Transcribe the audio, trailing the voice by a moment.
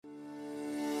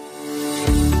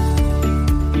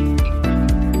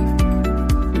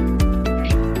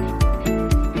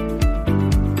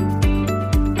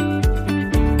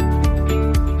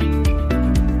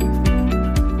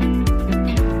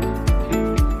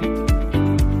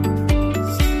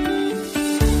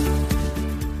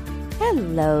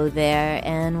Hello there,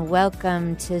 and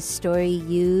welcome to Story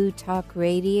U Talk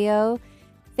Radio.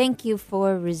 Thank you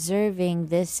for reserving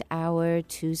this hour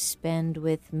to spend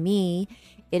with me.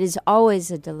 It is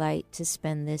always a delight to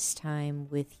spend this time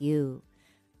with you.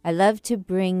 I love to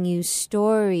bring you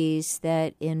stories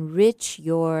that enrich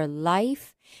your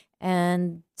life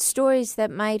and stories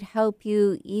that might help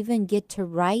you even get to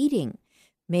writing.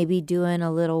 Maybe doing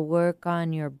a little work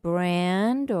on your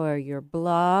brand or your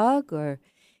blog or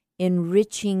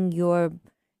enriching your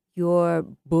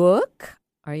book.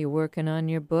 Are you working on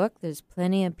your book? There's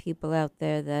plenty of people out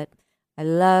there that I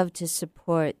love to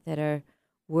support that are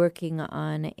working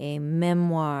on a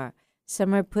memoir.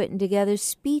 Some are putting together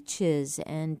speeches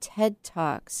and TED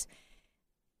Talks.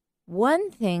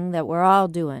 One thing that we're all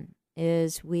doing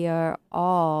is we are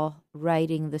all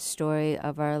writing the story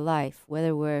of our life,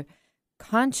 whether we're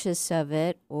conscious of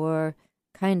it or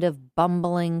kind of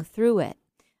bumbling through it.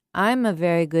 I'm a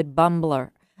very good bumbler.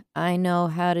 I know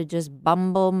how to just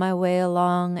bumble my way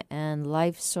along, and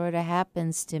life sort of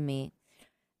happens to me.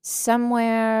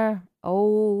 Somewhere,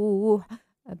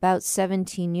 about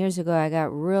 17 years ago, I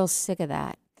got real sick of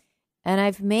that. And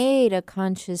I've made a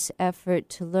conscious effort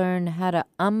to learn how to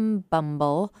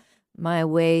unbumble my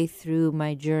way through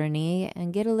my journey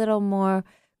and get a little more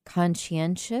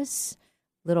conscientious,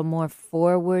 a little more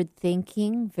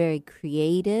forward-thinking, very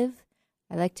creative.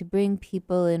 I like to bring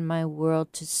people in my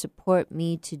world to support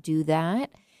me to do that.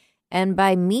 And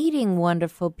by meeting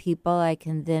wonderful people, I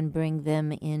can then bring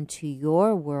them into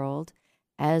your world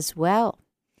as well.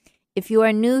 If you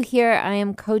are new here, I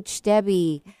am Coach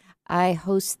Debbie. I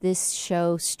host this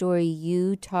show, Story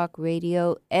U Talk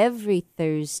Radio, every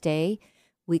Thursday.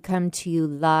 We come to you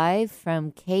live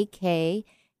from KKNW.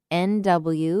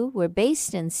 We're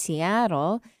based in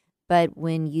Seattle, but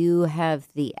when you have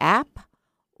the app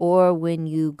or when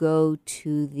you go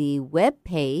to the web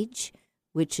page,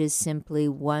 which is simply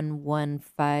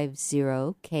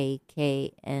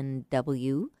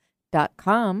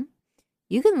 1150kknw.com,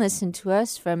 you can listen to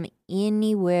us from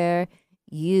anywhere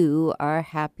you are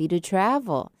happy to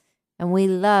travel. And we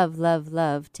love, love,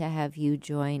 love to have you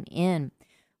join in.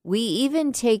 We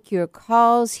even take your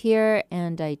calls here,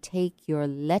 and I take your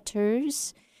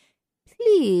letters.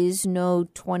 Please, no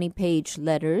 20-page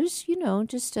letters,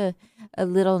 just a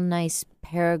little nice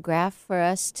paragraph for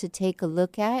us to take a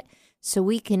look at so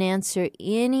we can answer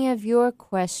any of your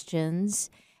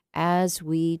questions as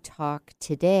we talk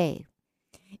today.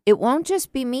 It won't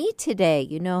just be me today.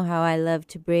 You know how I love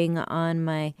to bring on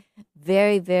my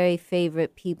very, very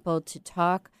favorite people to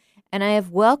talk. And I have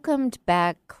welcomed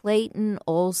back Clayton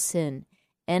Olson,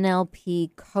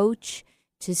 NLP coach,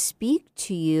 to speak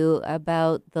to you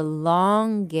about the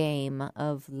long game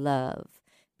of love.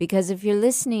 Because if you're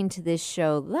listening to this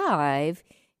show live,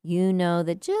 you know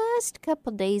that just a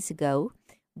couple days ago,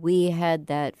 we had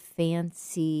that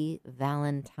fancy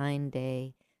Valentine's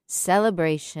Day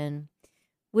celebration,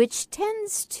 which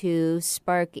tends to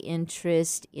spark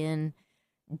interest in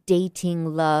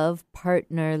dating love,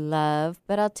 partner love.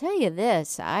 But I'll tell you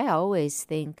this, I always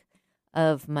think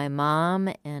of my mom,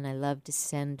 and I love to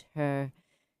send her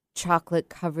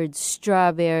chocolate-covered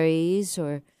strawberries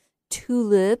or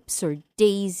tulips or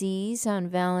daisies on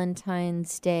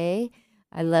Valentine's Day.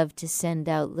 I love to send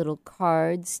out little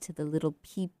cards to the little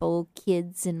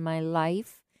kids in my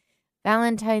life.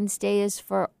 Valentine's Day is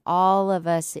for all of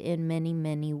us in many,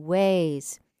 many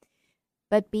ways.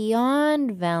 But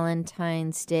beyond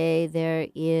Valentine's Day, there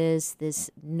is this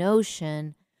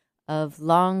notion of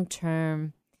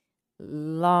long-term,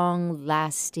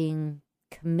 long-lasting,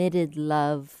 committed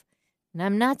love. And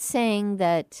I'm not saying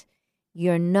that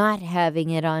you're not having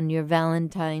it on your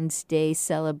Valentine's Day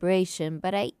celebration,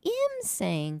 but I am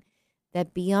saying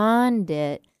that beyond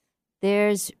it,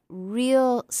 there's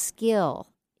real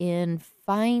skill in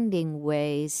finding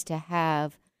ways to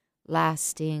have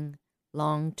lasting,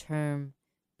 long-term,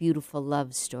 beautiful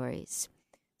love stories.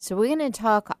 So we're going to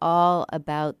talk all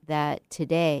about that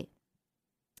today.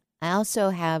 I also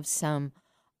have some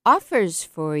offers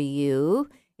for you.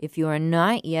 If you are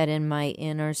not yet in my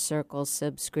Inner Circle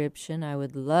subscription, I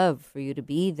would love for you to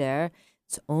be there.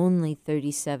 It's only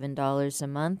 $37 a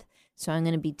month. So I'm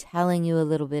going to be telling you a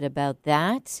little bit about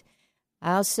that.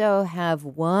 I also have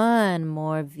one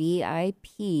more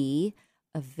VIP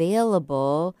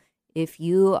available if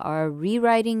you are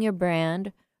rewriting your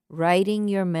brand, writing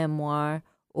your memoir,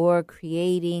 or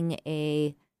creating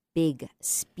a big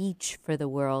speech for the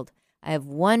world. I have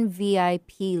one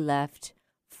VIP left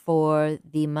for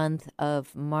the month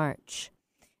of March.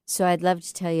 So I'd love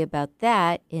to tell you about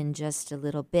that in just a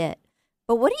little bit.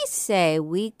 But what do you say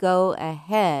we go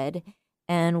ahead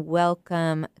and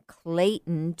welcome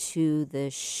Clayton to the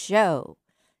show.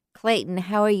 Clayton,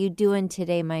 how are you doing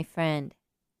today, my friend?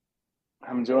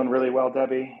 I'm doing really well,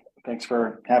 Debbie. Thanks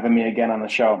for having me again on the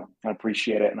show. I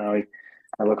appreciate it. And I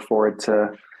look forward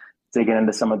to digging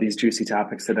into some of these juicy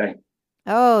topics today.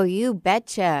 Oh, you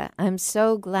betcha. I'm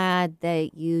so glad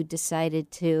that you decided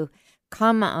to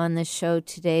come on the show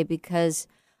today because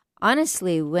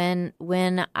honestly, when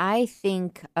I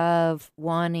think of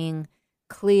wanting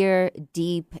clear,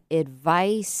 deep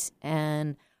advice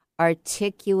and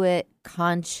articulate,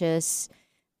 conscious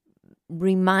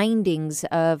remindings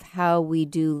of how we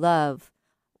do love,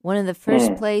 one of the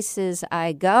first Mm, places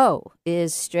I go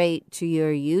is straight to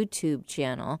your YouTube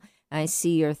channel. I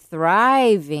see you're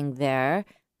thriving there,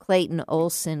 Clayton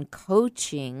Olson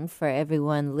Coaching, for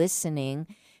everyone listening,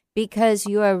 because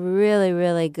you are really,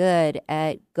 really good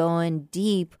at going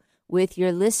deep with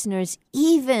your listeners,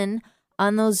 even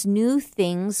on those new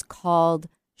things called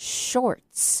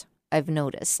shorts, I've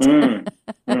noticed. mm,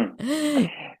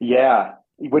 mm. Yeah,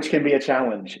 which can be a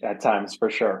challenge at times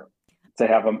for sure. To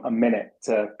have a minute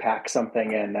to pack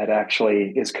something in that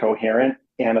actually is coherent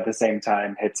and at the same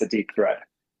time hits a deep thread.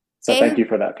 So A thank you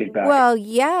for that feedback. Well,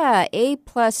 yeah, A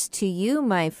plus to you,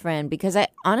 my friend, because I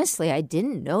honestly I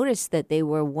didn't notice that they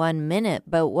were 1 minute,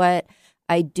 but what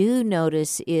I do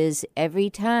notice is every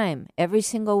time, every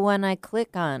single one I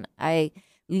click on, I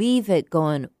leave it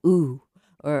going ooh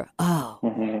or oh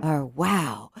Hmm. or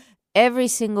wow. Every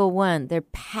single one, they're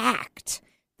packed.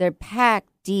 They're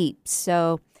packed deep.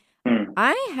 So Mm,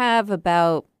 I have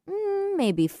about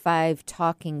maybe five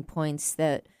talking points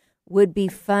that would be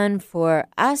fun for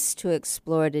us to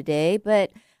explore today,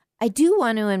 but I do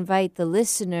want to invite the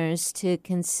listeners to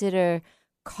consider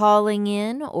calling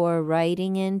in or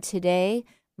writing in today.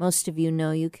 Most of you know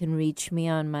you can reach me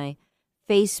on my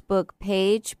Facebook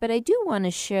page, but I do want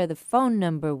to share the phone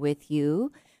number with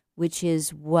you, which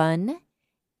is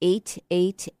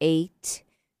 1-888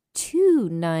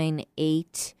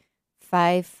 298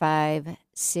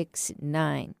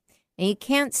 5569. And you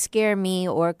can't scare me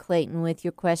or Clayton with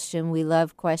your question. We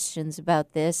love questions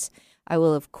about this. I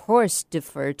will, of course,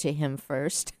 defer to him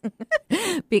first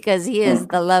because he is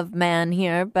mm. the love man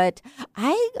here. But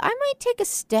I might take a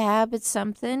stab at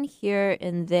something here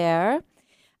and there.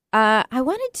 I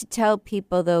wanted to tell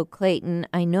people, though, Clayton,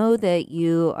 I know that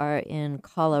you are in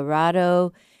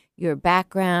Colorado. Your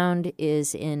background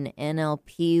is in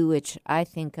NLP, which I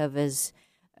think of as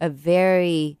a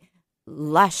very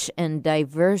lush and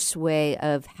diverse way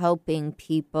of helping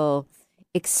people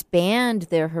expand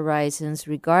their horizons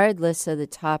regardless of the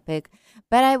topic.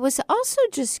 But I was also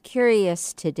just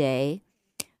curious today.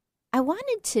 I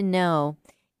wanted to know,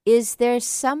 is there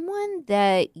someone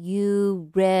that you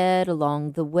read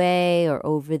along the way or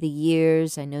over the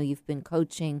years? I know you've been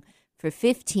coaching for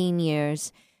 15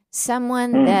 years.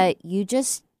 Someone Mm. that you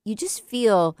just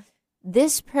feel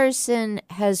this person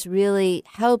has really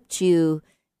helped you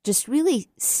just really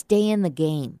stay in the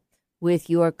game with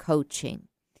your coaching.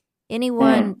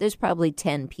 Anyone, Mm. there's probably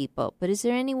 10 people, but is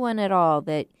there anyone at all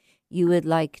that you would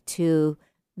like to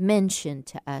mention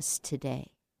to us today?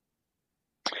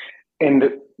 And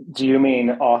do you mean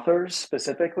authors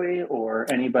specifically or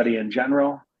anybody in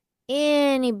general?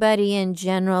 Anybody in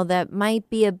general that might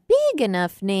be a big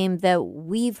enough name that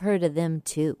we've heard of them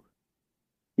too.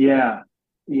 Yeah.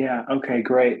 Yeah. Okay,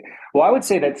 great. Well, I would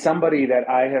say that somebody that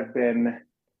I have been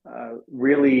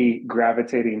really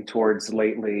gravitating towards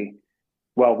lately,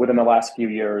 well, within the last few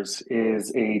years,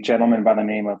 is a gentleman by the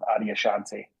name of Adi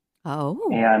Ashanti. Oh.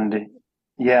 And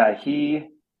yeah, he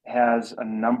has a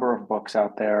number of books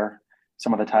out there.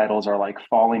 Some of the titles are like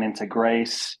Falling into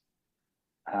Grace,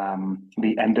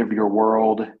 The End of Your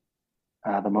World,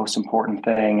 The Most Important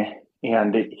Thing.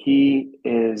 And he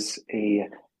is a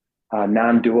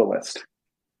non-dualist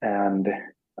and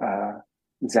uh,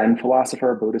 Zen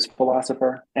philosopher, Buddhist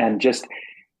philosopher, and just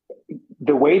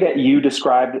the way that you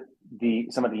described the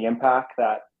some of the impact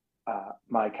that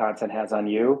my content has on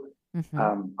you,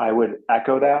 Hmm. I would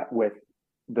echo that with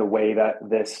the way that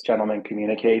this gentleman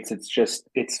communicates.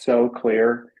 It's so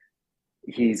clear.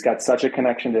 He's got such a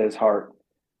connection to his heart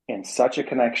and such a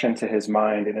connection to his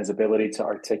mind and his ability to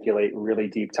articulate really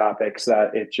deep topics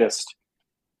that it just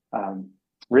um,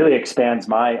 really expands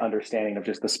my understanding of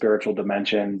just the spiritual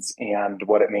dimensions and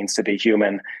what it means to be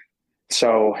human.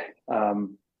 So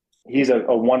um, he's a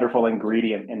wonderful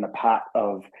ingredient in the pot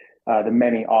of the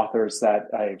many authors that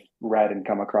I've read and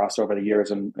come across over the years,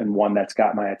 and one that's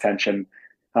got my attention.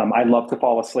 I love to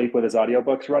fall asleep with his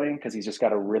audiobooks running because he's just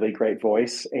got a really great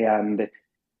voice, and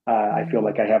I feel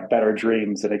like I have better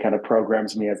dreams, and it kind of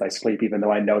programs me as I sleep, even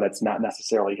though I know that's not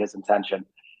necessarily his intention.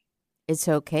 It's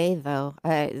okay, though.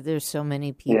 There's so many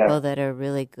Yeah, people that are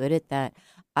really good at that.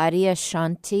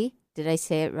 Adyashanti, did I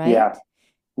say it yeah, right?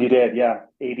 you did. Yeah,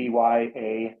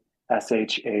 Adyashanti.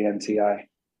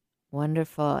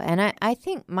 Wonderful. And I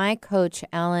think my coach,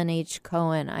 Alan H.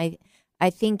 Cohen, I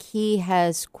think he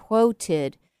has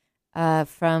quoted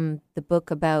from the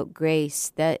book about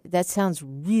grace. That sounds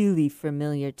really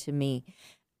familiar to me.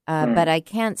 But Mm, I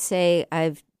can't say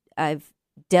I've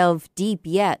delved deep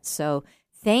yet. So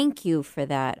thank you for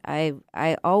that.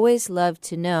 I always love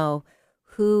to know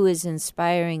who is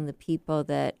inspiring the people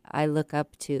that I look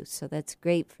up to. So that's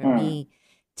great for mm, me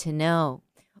to know.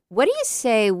 What do you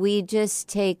say we just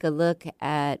take a look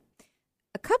at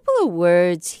a couple of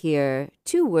words here,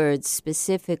 two words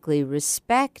specifically,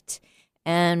 respect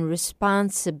and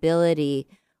responsibility,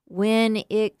 when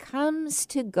it comes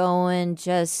to going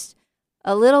just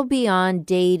a little beyond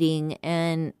dating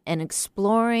and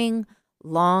exploring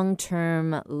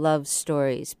long-term love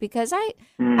stories, because I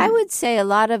mm, would say a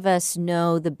lot of us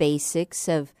know the basics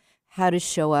of how to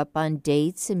show up on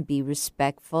dates and be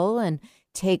respectful and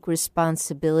take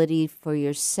responsibility for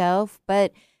yourself,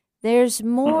 but there's mm.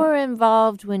 more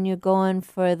involved when you're going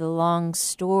for the long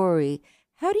story.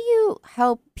 How do you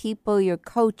help people you're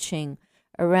coaching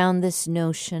around this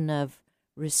notion of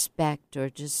respect or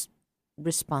just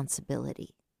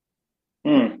responsibility?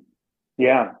 Mm.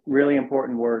 Yeah, really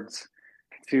important words.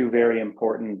 Two very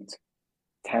important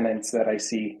tenets that I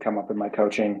see come up in my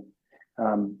coaching.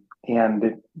 And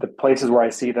the places where I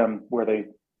see them, where they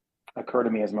occur to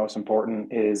me as most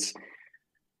important, is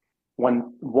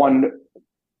when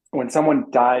when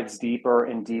someone dives deeper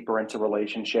and deeper into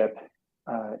relationship.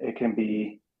 It can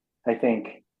be, I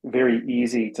think, very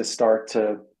easy to start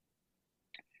to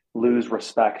lose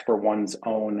respect for one's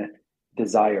own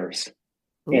desires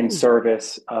in Ooh.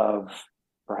 service of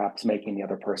perhaps making the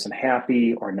other person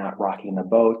happy or not rocking the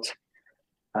boat.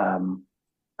 Um,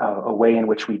 a way in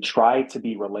which we try to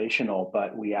be relational,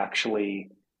 but we actually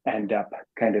end up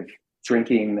kind of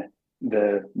drinking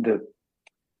the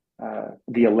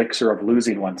elixir of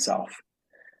losing oneself.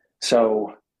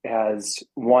 So as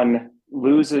one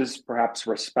loses perhaps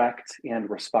respect and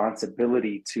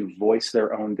responsibility to voice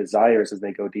their own desires as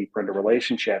they go deeper into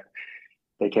relationship,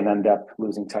 they can end up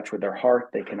losing touch with their heart.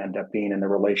 They can end up being in the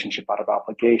relationship out of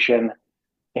obligation.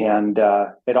 And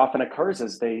it often occurs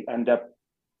as they end up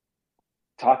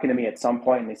talking to me at some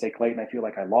point and they say, Clayton, I feel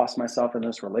like I lost myself in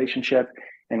this relationship.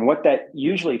 And what that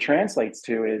usually translates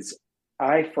to is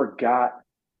I forgot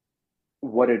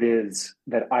what it is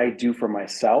that I do for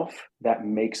myself that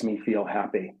makes me feel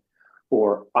happy,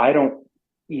 or I don't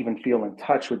even feel in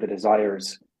touch with the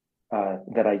desires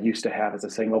that I used to have as a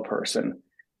single person,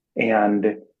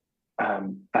 and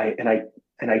I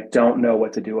don't know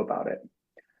what to do about it.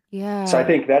 So I Yeah.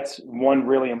 think that's one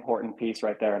really important piece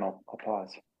right there, and I'll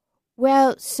pause.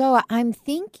 Well, so I'm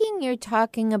thinking you're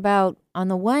talking about, on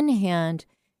the one hand,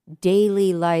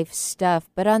 daily life stuff,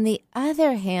 but on the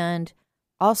other hand,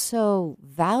 also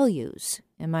values.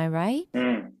 Am I right?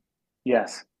 Mm,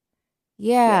 yes,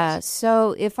 Yeah. yes.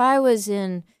 So if I was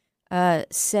in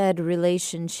said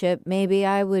relationship, maybe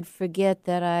I would forget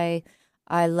that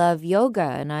I love yoga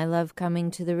and I love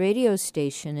coming to the radio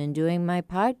station and doing my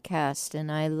podcast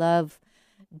and I love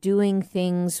doing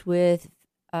things with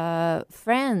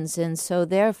friends. And so,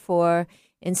 therefore,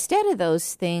 instead of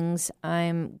those things,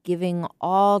 I'm giving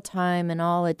all time and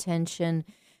all attention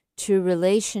to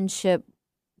relationship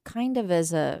kind of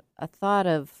as a thought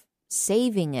of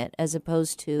saving it as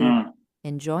opposed to Mm,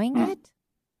 enjoying mm, it.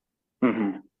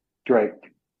 mm-hmm. Great.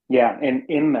 Yeah, and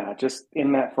in that, just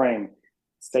in that frame,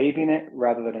 saving it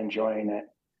rather than enjoying it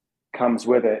comes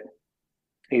with it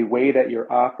a way that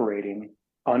you're operating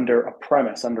under a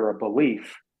premise, under a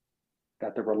belief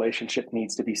that the relationship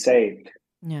needs to be saved,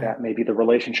 Yeah. that maybe the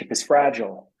relationship is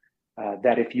fragile,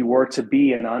 that if you were to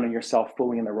be and honor yourself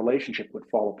fully in the relationship would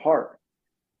fall apart.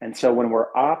 And so when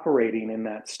we're operating in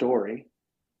that story,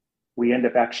 we end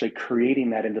up actually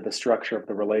creating that into the structure of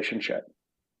the relationship.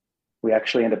 We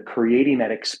actually end up creating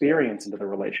that experience into the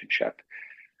relationship,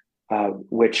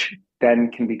 which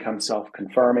then can become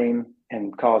self-confirming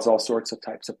and cause all sorts of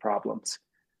types of problems.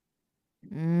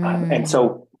 And Mm.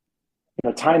 so,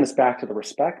 tying this back to the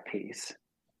respect piece,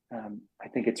 I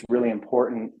think it's really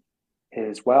important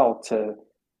as well to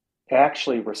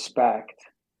actually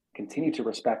continue to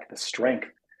respect the strength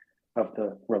of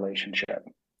the relationship,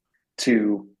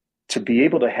 to to be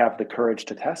able to have the courage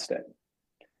to test it.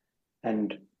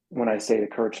 And when I say the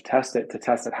courage to test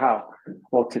it how?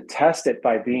 Well, to test it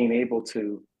by being able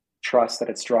to trust that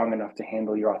it's strong enough to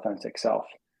handle your authentic self,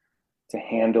 to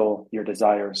handle your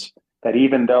desires. That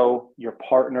even though your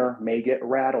partner may get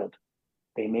rattled,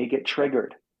 They may get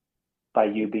triggered by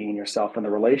you being yourself in the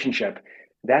relationship.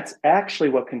 That's actually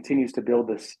what continues to build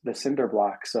the cinder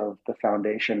blocks of the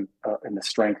foundation and the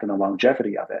strength and the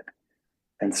longevity of it.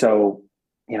 And so,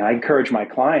 I encourage my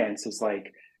clients is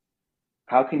like,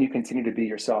 how can you continue to be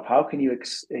yourself? How can you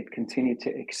continue to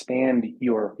expand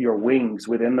your wings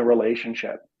within the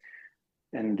relationship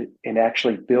and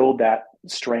actually build that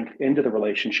strength into the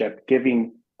relationship,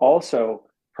 giving also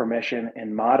permission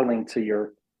and modeling to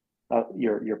your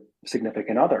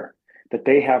significant other that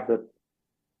they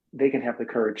can have the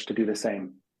courage to do the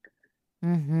same.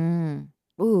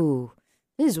 Ooh,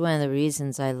 this is one of the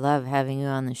reasons I love having you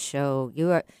on the show.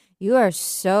 You are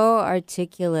so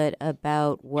articulate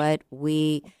about what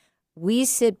we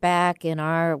sit back in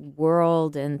our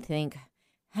world and think,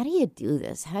 how do you do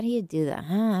this? How do you do that?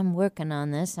 I'm working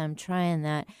on this. I'm trying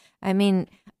that. I mean,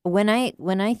 when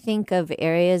I think of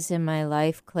areas in my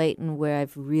life, Clayton, where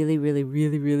I've really, really,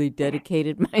 really, really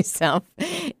dedicated myself,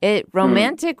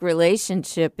 romantic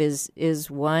relationship is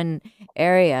one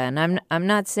area, and I'm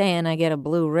not saying I get a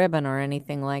blue ribbon or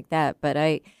anything like that, but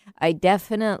I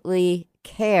definitely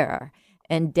care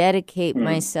and dedicate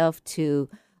myself to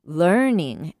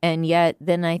learning. And yet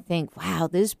then I think, wow,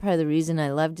 this is part of the reason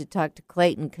I love to talk to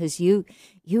Clayton, because you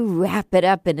wrap it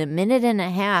up in a minute and a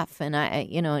half. And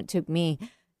it took me,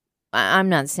 I'm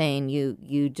not saying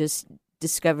you just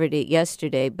discovered it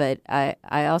yesterday, but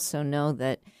I also know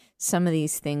that some of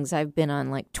these things I've been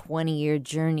on like 20-year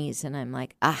journeys, and I'm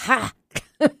like, aha.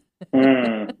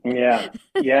 Yeah.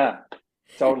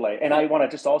 Totally. And I want to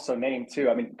just also name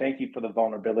too, thank you for the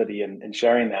vulnerability and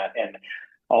sharing that. And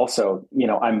also,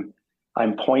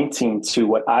 I'm pointing to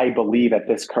what I believe at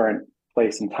this current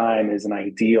place and time is an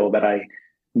ideal that I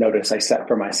notice I set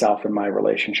for myself in my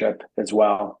relationship as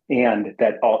well. And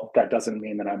that doesn't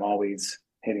mean that I'm always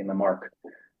hitting the mark.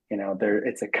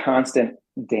 It's a constant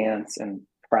dance and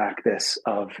practice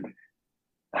of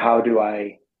how do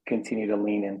I continue to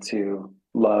lean into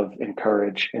love and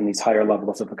courage in these higher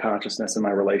levels of consciousness in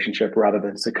my relationship, rather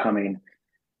than succumbing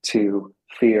to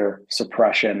fear,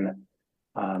 suppression,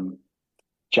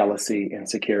 jealousy,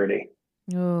 insecurity.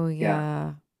 Oh,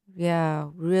 yeah. Yeah,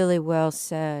 really well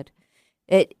said.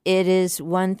 It is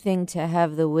one thing to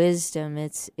have the wisdom.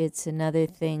 It's another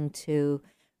thing to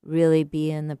really be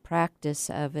in the practice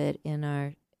of it in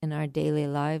our daily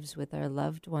lives with our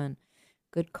loved one.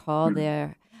 Good call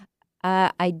there.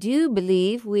 I do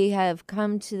believe we have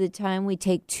come to the time we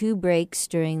take 2 breaks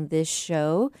during this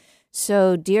show.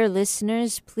 So, dear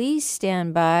listeners, please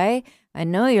stand by. I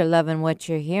know you're loving what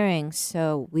you're hearing,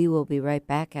 so we will be right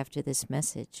back after this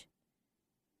message.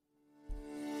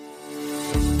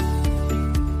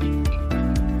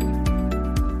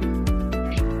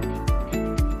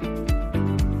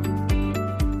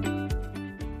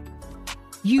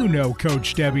 You know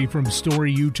Coach Debbie from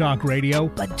Story U Talk Radio,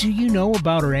 but do you know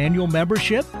about her annual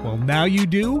membership? Well, now you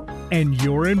do, and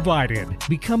you're invited.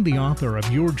 Become the author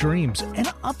of your dreams and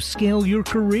upscale your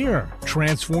career.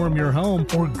 Transform your home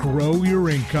or grow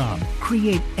your income.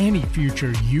 Create any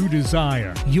future you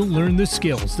desire. You'll learn the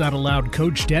skills that allowed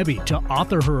Coach Debbie to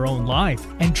author her own life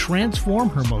and transform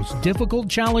her most difficult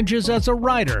challenges as a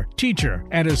writer, teacher,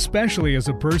 and especially as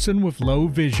a person with low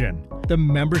vision. The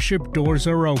membership doors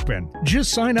are open.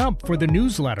 Just sign up for the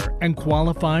newsletter and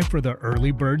qualify for the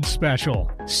early bird special.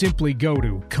 Simply go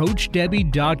to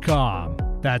CoachDebbie.com.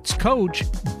 That's Coach,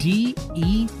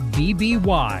 D-E-B-B-Y,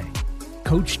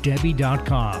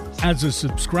 CoachDebbie.com. As a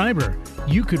subscriber,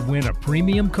 you could win a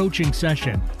premium coaching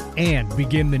session and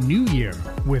begin the new year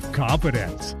with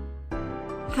confidence.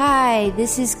 Hi,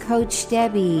 this is Coach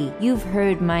Debbie. You've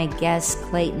heard my guest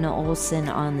Clayton Olson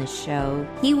on the show.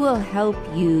 He will help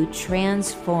you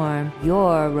transform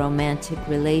your romantic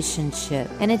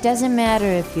relationship. And it doesn't matter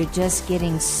if you're just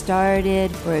getting started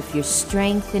or if you're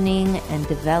strengthening and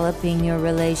developing your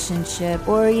relationship,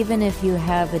 or even if you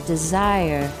have a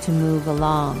desire to move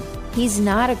along. He's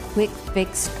not a quick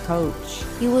fix coach.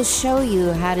 He will show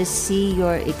you how to see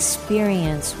your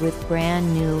experience with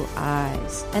brand new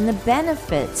eyes. And the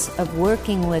benefits of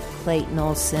working with Clayton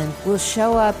Olson will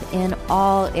show up in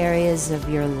all areas of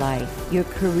your life. Your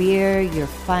career, your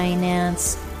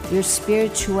finance, your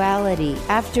spirituality.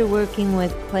 After working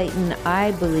with Clayton,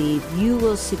 I believe you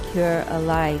will secure a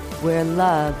life where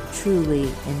love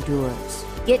truly endures.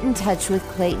 Get in touch with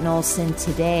Clayton Olson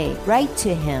today. Write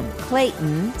to him,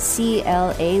 Clayton,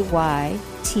 C-L-A-Y-T-O-N,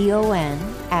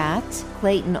 at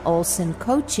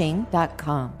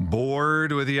ClaytonOlsonCoaching.com.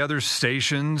 Bored with the other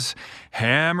stations,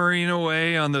 hammering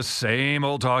away on the same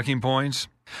old talking points?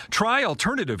 Try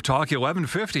Alternative Talk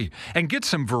 1150 and get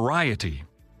some variety.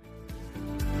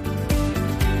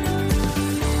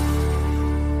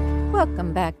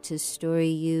 Welcome back to Story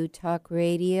U Talk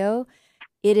Radio.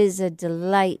 It is a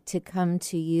delight to come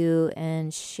to you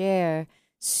and share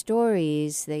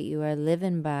stories that you are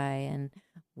living by. And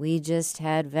we just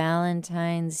had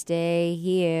Valentine's Day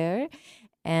here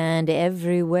and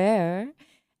everywhere.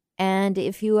 And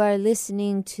if you are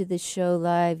listening to the show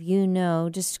live, you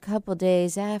know just a couple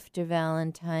days after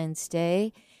Valentine's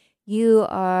Day, you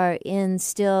are in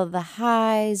still the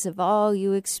highs of all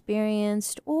you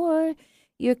experienced, or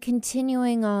you're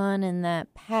continuing on in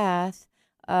that path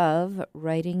of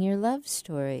writing your love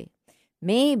story.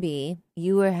 Maybe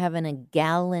you were having a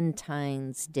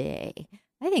Galentine's Day.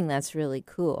 I think that's really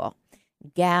cool.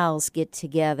 Gals get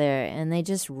together and they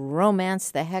just romance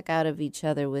the heck out of each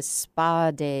other with spa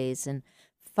days and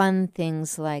fun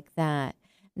things like that.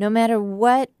 No matter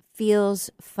what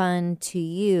feels fun to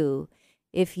you,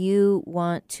 if you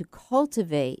want to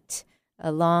cultivate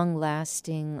a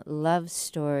long-lasting love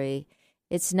story,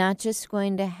 it's not just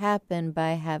going to happen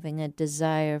by having a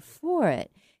desire for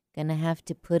it. Going to have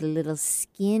to put a little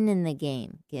skin in the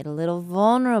game, get a little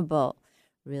vulnerable,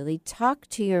 really talk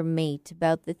to your mate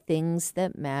about the things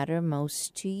that matter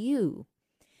most to you.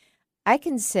 I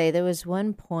can say there was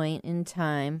one point in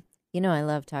time, I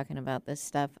love talking about this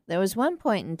stuff. There was one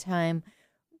point in time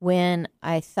when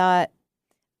I thought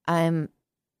I'm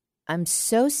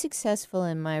so successful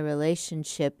in my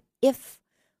relationship if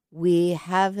we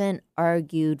haven't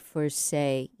argued for,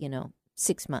 say,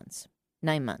 6 months,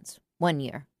 9 months, 1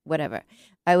 year, whatever.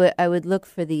 I would look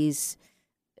for these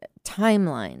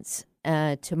timelines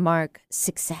to mark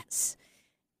success.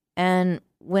 And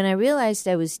when I realized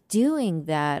I was doing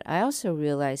that, I also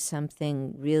realized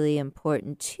something really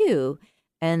important too,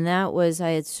 and that was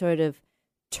I had sort of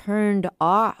turned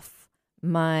off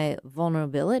my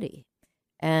vulnerability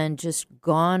and just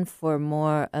gone for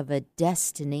more of a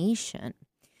destination.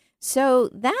 So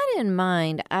that in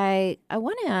mind, I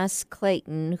want to ask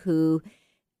Clayton, who,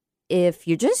 if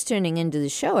you're just tuning into the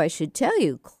show, I should tell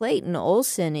you, Clayton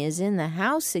Olson is in the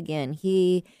house again.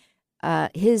 His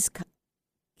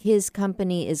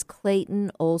company is Clayton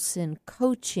Olson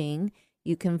Coaching.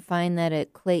 You can find that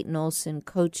at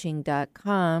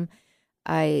ClaytonOlsonCoaching.com.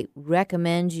 I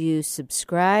recommend you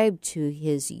subscribe to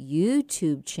his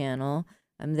YouTube channel.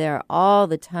 I'm there all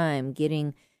the time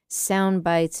getting sound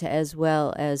bites as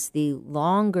well as the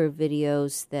longer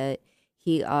videos that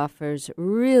he offers.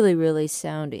 Really, really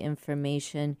sound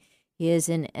information. He is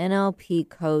an NLP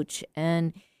coach,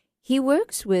 and he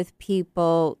works with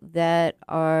people that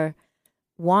are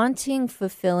wanting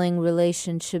fulfilling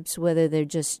relationships, whether they're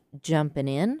just jumping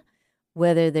in,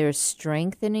 whether they're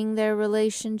strengthening their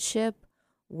relationship,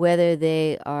 whether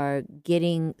they are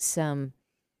getting some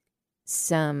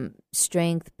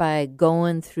strength by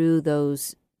going through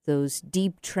those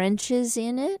deep trenches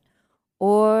in it,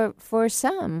 or for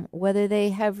some, whether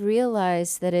they have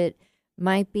realized that it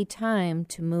might be time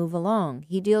to move along.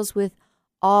 He deals with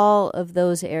all of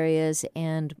those areas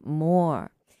and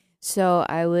more. So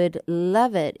I would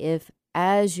love it if,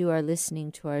 as you are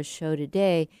listening to our show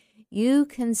today, you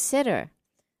consider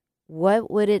what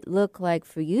would it look like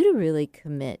for you to really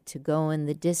commit to going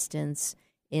the distance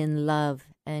in love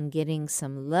and getting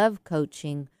some love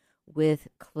coaching with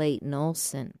Clayton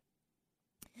Olson.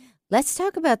 Let's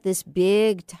talk about this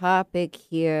big topic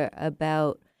here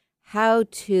about how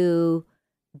to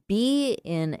be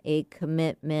in a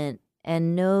commitment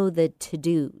and know the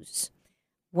to-dos.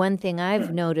 One thing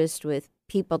I've noticed with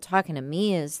people talking to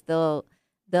me is they'll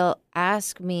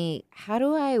ask me, how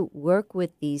do I work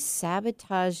with these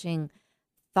sabotaging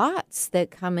thoughts that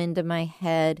come into my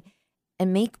head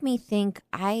and make me think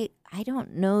I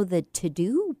don't know the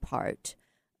to-do part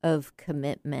of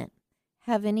commitment?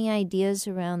 Have any ideas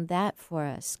around that for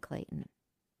us, Clayton?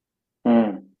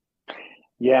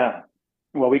 Yeah.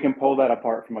 Well, we can pull that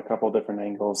apart from a couple different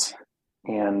angles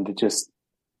and just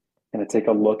take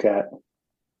a look at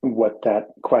what that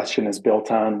question is built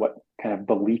on, what kind of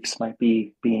beliefs might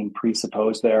be being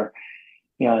presupposed there.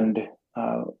 And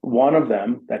one of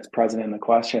them that's present in the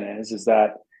question is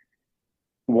that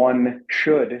one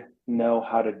should know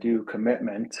how to do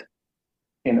commitment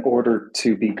in order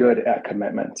to be good at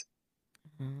commitment.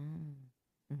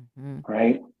 Mm-hmm.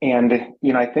 Right. And,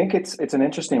 I think it's an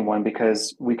interesting one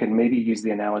because we can maybe use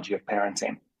the analogy of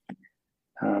parenting.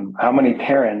 How many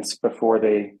parents, before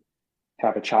they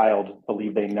have a child,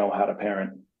 believe they know how to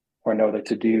parent or know the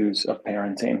to-dos of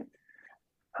parenting?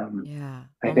 I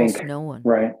think no one.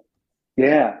 Right.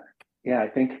 Yeah. I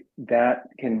think that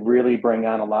can really bring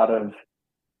on a lot of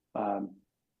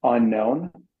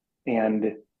unknown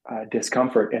and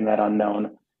discomfort in that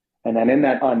unknown. And then in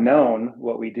that unknown,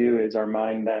 what we do is our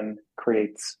mind then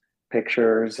creates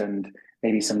pictures and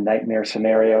maybe some nightmare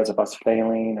scenarios of us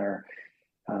failing, or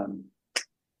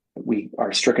we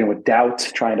are stricken with doubt,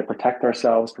 trying to protect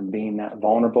ourselves from being that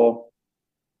vulnerable.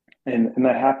 And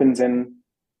that happens in,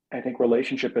 I think,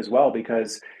 relationship as well,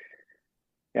 because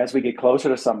as we get closer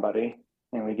to somebody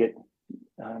and we get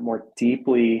more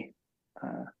deeply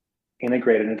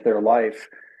integrated into their life,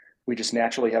 we just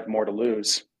naturally have more to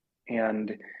lose.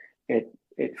 And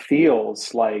it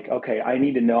feels like, okay, I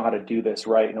need to know how to do this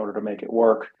right in order to make it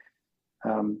work.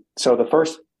 So the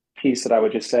first piece that I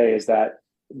would just say is that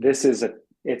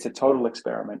it's a total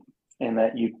experiment, and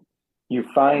that you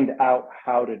find out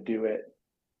how to do it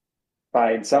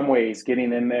by, in some ways,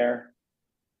 getting in there,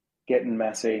 getting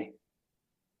messy,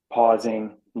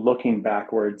 pausing, looking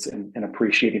backwards, and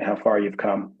appreciating how far you've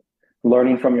come,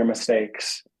 learning from your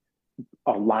mistakes,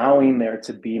 allowing there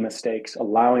to be mistakes,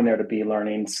 allowing there to be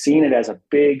learning, seeing it as a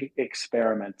big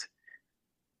experiment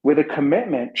with a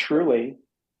commitment truly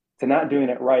to not doing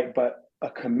it right, but a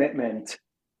commitment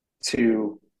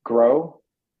to grow,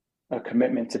 a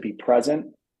commitment to be present,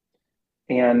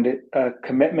 and a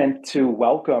commitment to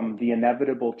welcome the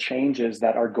inevitable changes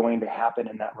that are going to happen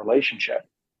in that relationship.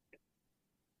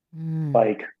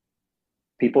 Like,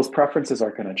 people's preferences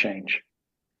are going to change.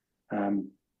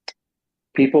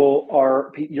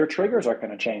 Your triggers are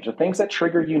going to change. The things that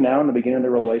triggered you now in the beginning of the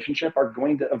relationship are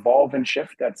going to evolve and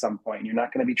shift at some point. You're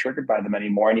not going to be triggered by them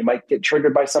anymore, and you might get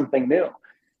triggered by something new.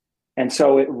 And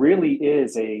so it really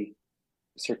is a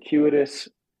circuitous,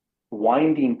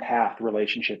 winding path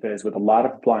relationship is, with a lot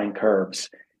of blind curves.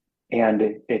 And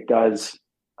it does,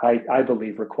 I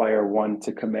believe, require one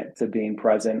to commit to being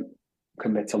present,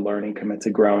 commit to learning, commit to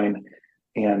growing,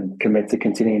 and commit to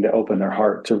continuing to open their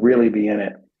heart to really be in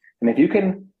it. And if you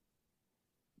can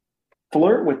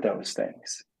flirt with those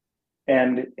things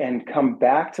and come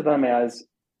back to them as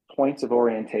points of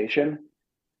orientation,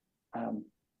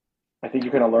 I think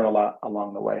you're going to learn a lot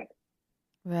along the way.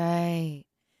 Right.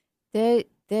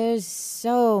 There's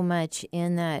so much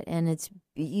in that, and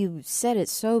you said it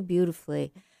so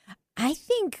beautifully. I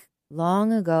think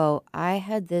long ago I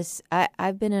had this.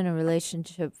 I've been in a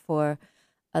relationship for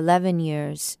 11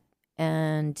 years,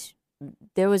 and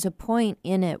there was a point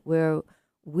in it where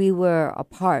we were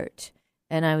apart,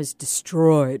 and I was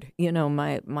destroyed.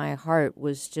 My heart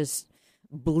was just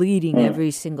bleeding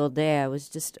every single day. I was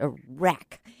just a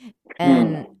wreck,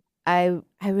 and I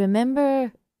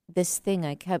remember this thing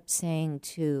I kept saying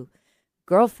to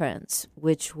girlfriends,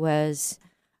 which was,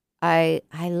 I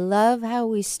love how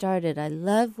we started. I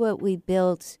love what we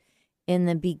built in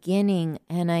the beginning,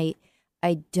 and I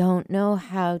don't know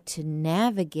how to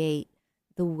navigate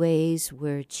the ways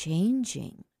we're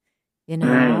changing.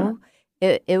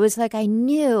 It was like I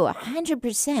knew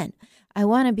 100% I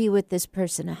want to be with this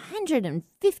person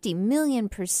 150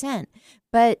 million%.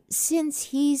 But since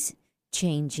he's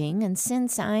changing, and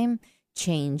since I'm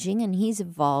changing, and he's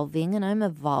evolving, and I'm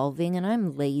evolving, and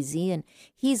I'm lazy, and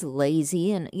he's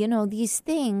lazy, and these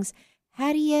things,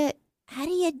 how do you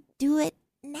do it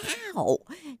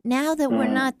now that we're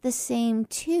not the same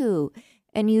too?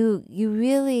 And you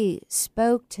really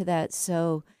spoke to that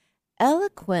so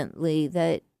eloquently,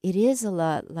 that it is a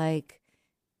lot like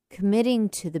committing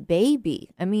to the baby.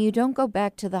 I mean, you don't go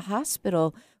back to the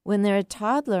hospital when they're a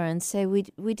toddler and say,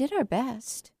 we did our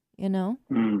best.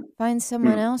 Find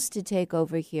someone else to take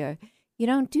over here. You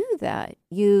don't do that.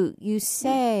 You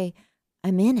say,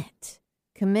 I'm in it.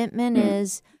 Commitment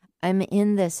is, I'm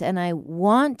in this, and I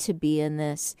want to be in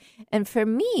this. And for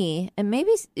me, and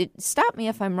maybe stop me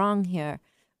if I'm wrong here,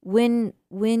 when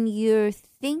you're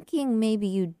thinking maybe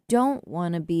you don't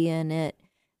want to be in it,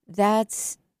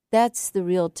 that's the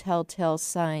real telltale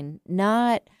sign.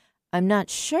 Not, I'm not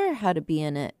sure how to be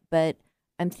in it, but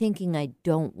I'm thinking I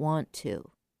don't want to.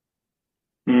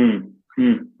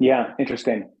 Yeah,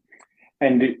 interesting.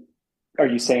 And are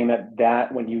you saying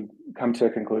that when you come to a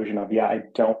conclusion of, I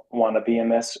don't want to be in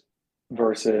this,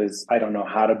 versus I don't know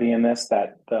how to be in this,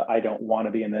 that the I don't want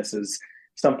to be in this is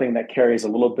something that carries a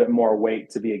little bit more weight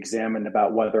to be examined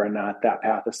about whether or not that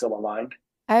path is still aligned?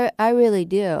 I really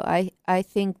do. I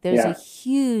think there's a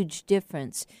huge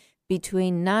difference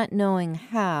between not knowing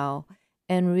how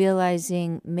and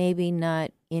realizing maybe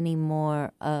not any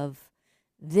more of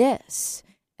this.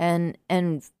 And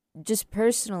just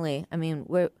personally, I mean,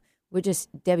 we're just,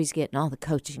 Debbie's getting all the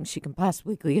coaching she can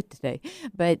possibly get today.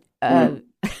 But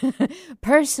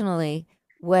personally,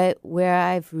 where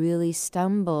I've really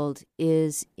stumbled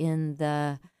is in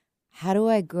the, how do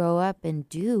I grow up and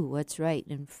do what's right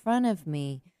in front of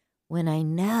me when I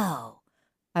know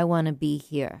I want to be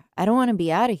here? I don't want to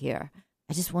be out of here.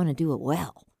 I just want to do it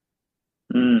well.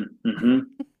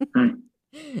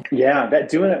 Yeah, that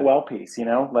doing it well piece,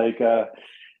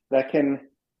 that can,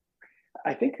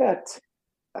 I think that,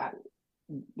 uh,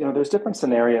 there's different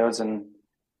scenarios, and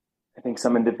I think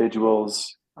some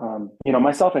individuals,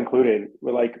 myself included,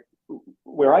 were like,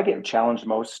 where I get challenged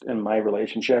most in my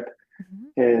relationship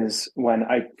Mhm. is when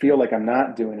I feel like I'm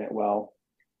not doing it well.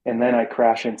 And then I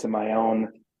crash into my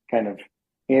own kind of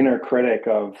inner critic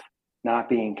of not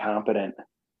being competent,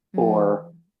 or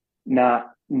Mm.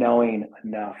 not knowing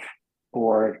enough,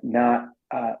 or not,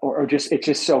 or just, it's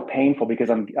just so painful because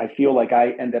I feel like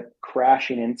I end up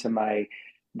crashing into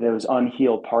those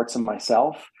unhealed parts of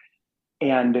myself.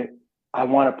 And I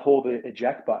want to pull the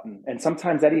eject button. And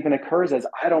sometimes that even occurs as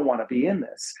I don't want to be in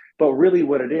this. But really,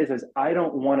 what it is I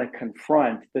don't want to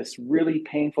confront this really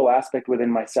painful aspect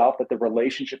within myself that the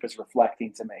relationship is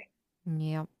reflecting to me.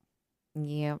 Yep.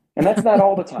 Yep. And that's not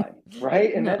all the time,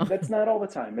 right? And No. that's not all the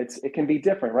time. It can be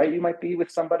different, right? You might be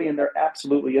with somebody and there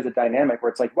absolutely is a dynamic where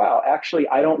it's like, wow, actually,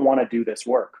 I don't want to do this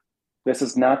work. This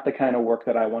is not the kind of work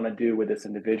that I want to do with this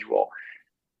individual.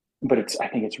 But I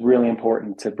think it's really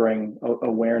important to bring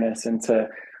awareness into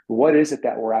what is it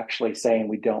that we're actually saying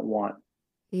we don't want,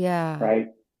 Yeah. right?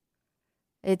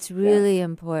 It's Yeah. really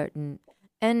important.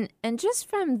 And just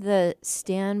from the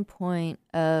standpoint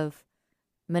of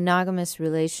monogamous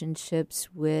relationships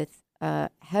with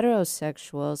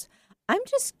heterosexuals, I'm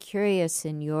just curious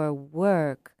in your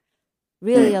work,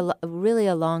 really, Mm. really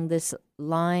along this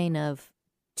line of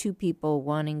two people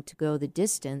wanting to go the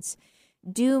distance.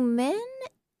 Do men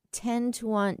tend to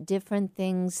want different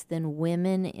things than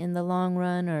women in the long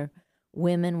run, or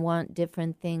women want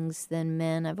different things than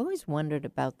men? I've always wondered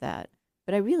about that,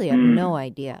 but I really have no Mm.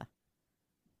 idea.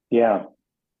 Yeah,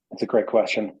 that's a great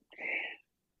question.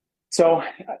 So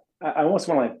I almost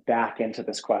want to back into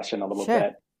this question a little Sure.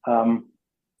 bit. Um,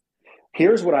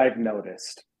 Here's what I've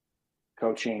noticed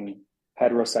coaching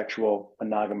heterosexual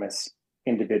monogamous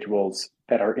individuals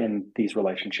that are in these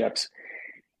relationships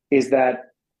is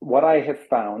that what I have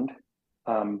found,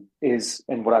 and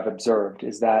what I've observed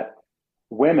is that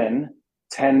women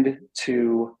tend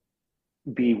to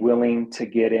be willing to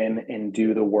get in and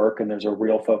do the work, and there's a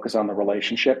real focus on the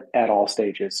relationship at all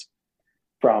stages,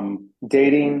 from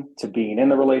dating to being in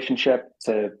the relationship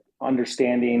to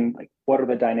understanding like what are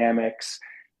the dynamics.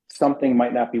 Something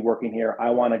might not be working here. I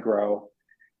want to grow.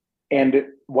 And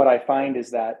what I find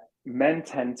is that men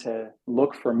tend to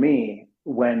look for me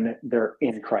when they're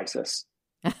in crisis.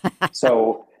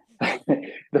 So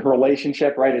the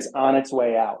relationship, right, is on its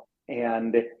way out,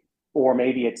 and or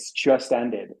maybe it's just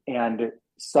ended, and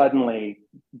suddenly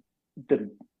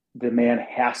the the man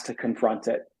has to confront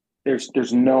it.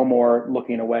 There's no more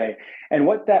looking away. And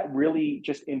what that really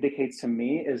just indicates to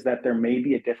me is that there may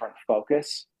be a different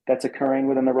focus that's occurring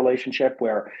within the relationship,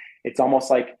 where it's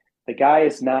almost like the guy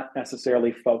is not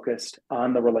necessarily focused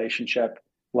on the relationship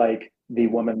like the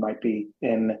woman might be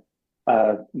in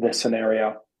this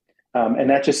scenario. And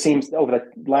that just seems, over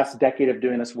the last decade of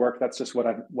doing this work, that's just what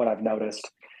I've noticed.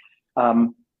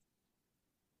 Um,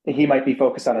 he might be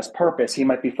focused on his purpose. He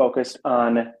might be focused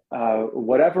on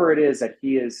whatever it is that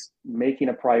he is making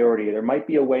a priority. There might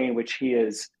be a way in which he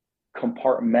is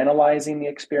compartmentalizing the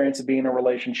experience of being in a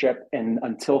relationship, and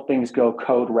until things go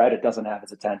code red, it doesn't have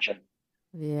his attention.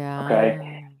 Okay.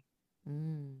 Yeah.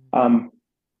 Mm.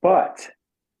 But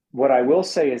what I will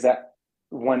say is that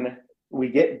when we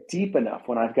get deep enough,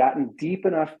 when I've gotten deep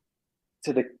enough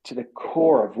to the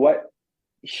core of what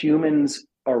humans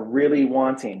are really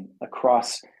wanting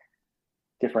across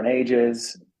different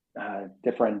ages,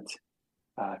 different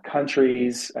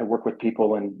countries. I work with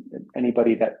people, and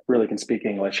anybody that really can speak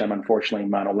English. I'm unfortunately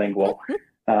monolingual.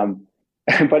 Um,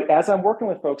 but as I'm working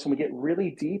with folks and we get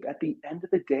really deep, at the end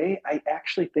of the day, I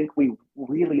actually think we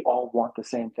really all want the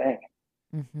same thing.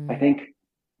 I Mm-hmm. think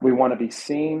we want to be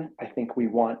seen. I think we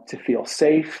want to feel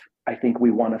safe. I think we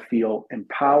want to feel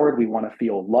empowered. We want to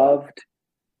feel loved.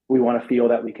 We want to feel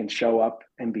that we can show up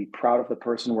and be proud of the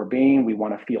person we're being. We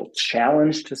want to feel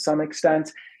challenged to some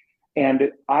extent.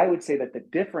 And I would say that the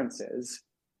differences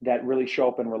that really show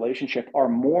up in relationship are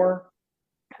more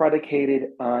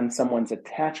predicated on someone's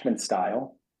attachment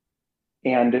style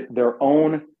and their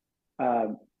own uh,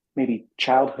 maybe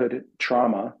childhood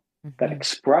trauma that Mm-hmm.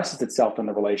 expresses itself in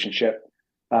the relationship,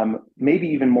 maybe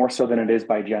even more so than it is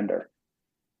by gender.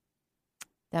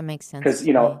 That makes sense Because,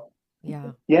 to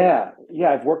me. Yeah.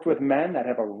 yeah, I've worked with men that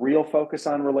have a real focus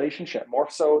on relationship, more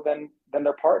so than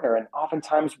their partner. And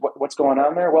oftentimes what's going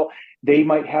on there? Well, they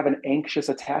might have an anxious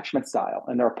attachment style,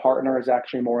 and their partner is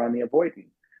actually more on the avoiding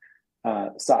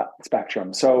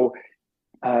spectrum. So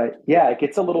it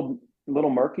gets a little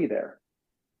murky there.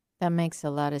 That makes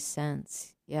a lot of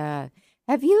sense. Yeah.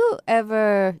 Have you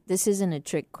ever, this isn't a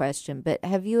trick question, but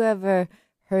have you ever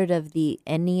heard of the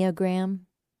Enneagram?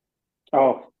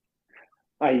 Oh,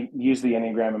 I use the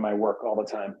Enneagram in my work all the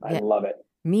time. I love it.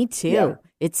 Me too. Yeah.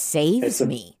 It saves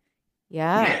me.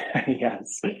 Yeah.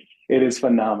 Yes, it is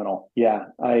phenomenal. Yeah,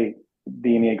 the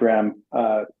Enneagram,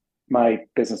 my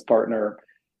business partner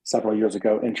several years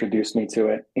ago introduced me to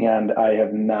it, and I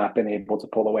have not been able to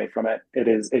pull away from it.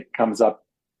 It comes up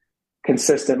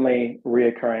consistently,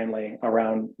 reoccurringly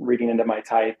around reading into my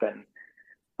type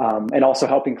and also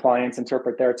helping clients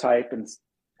interpret their type and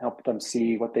help them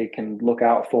see what they can look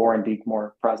out for and be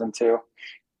more present to.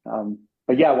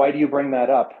 But yeah, why do you bring that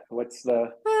up? What's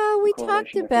the Well, we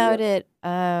talked correlation about there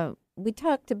for it. We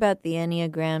talked about the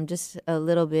Enneagram just a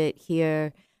little bit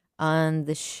here on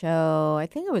the show. I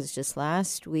think it was just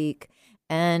last week.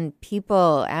 And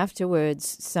people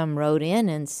afterwards, some wrote in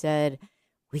and said,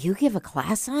 will you give a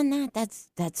class on that?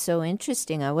 That's so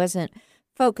interesting. I wasn't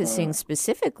focusing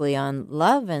specifically on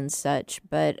love and such,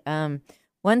 but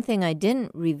one thing I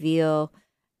didn't reveal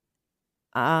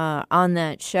on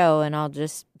that show, and I'll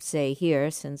just say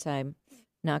here since I'm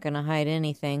not going to hide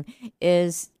anything,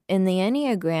 is in the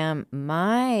Enneagram,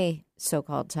 my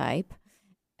so-called type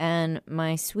and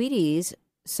my sweetie's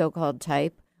so-called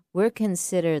type, we're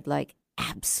considered like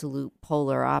absolute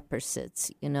polar opposites,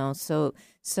 you know. So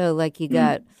like you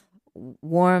got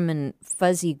warm and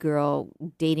fuzzy girl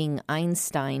dating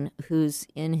Einstein, who's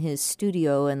in his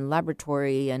studio and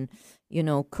laboratory and, you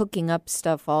know, cooking up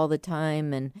stuff all the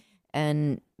time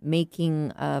and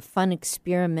making fun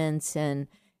experiments, and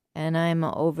I'm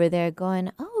over there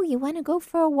going, oh, you want to go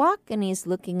for a walk? And he's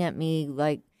looking at me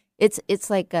like it's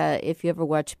like if you ever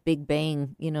watch Big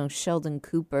Bang, you know, Sheldon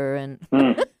Cooper and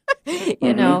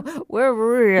you know, we're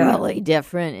really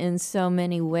different in so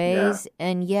many ways,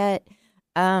 and yet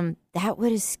that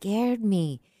would have scared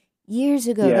me years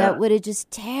ago. That would have just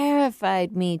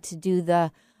terrified me to do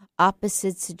the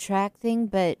opposites attract thing.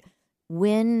 But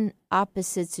when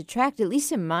opposites attract, at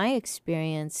least in my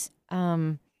experience,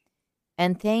 and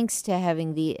thanks to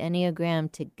having the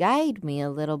Enneagram to guide me a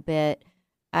little bit,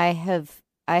 I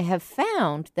have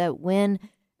found that when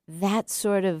that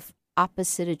sort of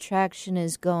opposite attraction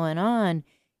is going on,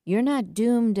 you're not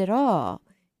doomed at all.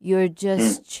 You're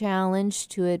just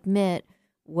challenged to admit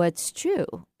what's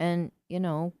true. And, you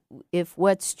know, if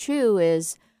what's true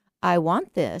is, I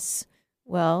want this,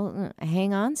 well,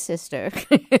 hang on, sister,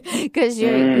 because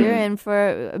you're in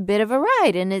for a bit of a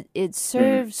ride. And it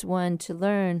serves one to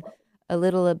learn a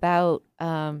little about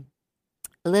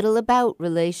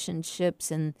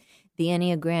relationships and the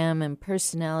Enneagram and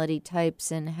personality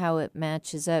types and how it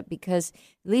matches up, because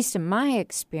at least in my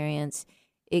experience,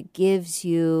 it gives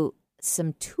you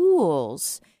some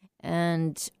tools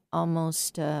and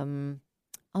almost the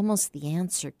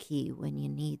answer key when you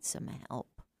need some help.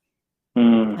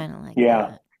 Kind of like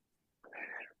that.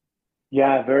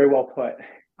 Yeah, very well put.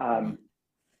 I've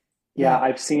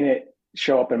seen it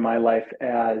show up in my life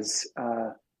as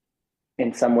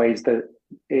in some ways that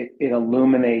it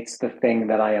illuminates the thing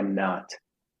that I am not.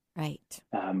 Right.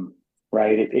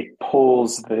 Right. It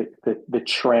pulls the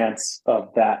trance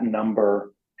of that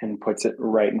number and puts it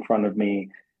right in front of me.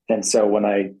 And so when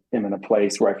I am in a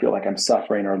place where I feel like I'm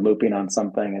suffering or looping on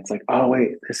something, it's like, oh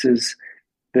wait, this is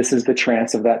the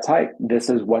trance of that type. This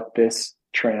is what this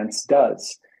trance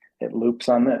does. It loops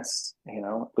on this, you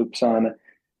know, it loops on.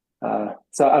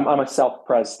 So I'm a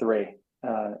self-pres 3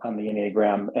 on the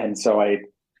Enneagram. And so I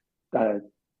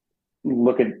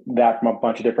look at that from a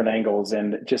bunch of different angles,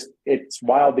 and it's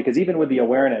wild because even with the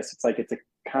awareness, it's like, it's a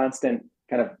constant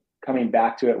kind of coming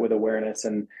back to it with awareness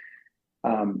and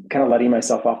kind of letting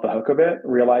myself off the hook a bit,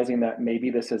 realizing that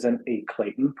maybe this isn't a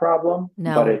Clayton problem,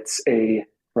 but it's a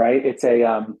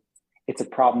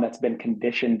problem that's been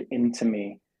conditioned into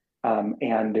me,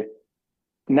 and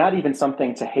not even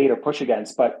something to hate or push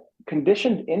against, but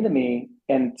conditioned into me,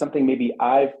 and something maybe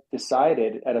I've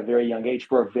decided at a very young age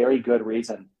for a very good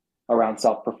reason around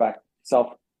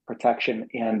self-protection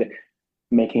and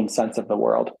making sense of the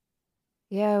world.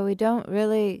 Yeah, we don't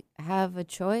really have a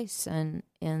choice in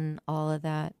all of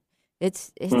that.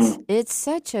 It's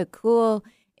such a cool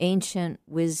ancient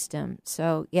wisdom.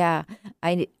 So yeah,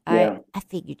 I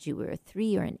figured you were a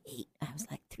 3 or an 8. I was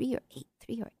like 3 or 8,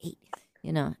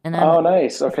 you know. And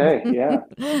nice. Okay, yeah.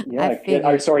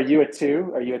 So are you a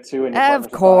 2? Are you a 2? And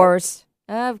of course.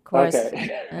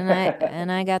 Okay.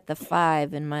 and I got the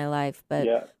 5 in my life,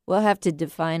 but we'll have to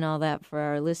define all that for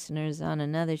our listeners on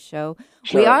another show.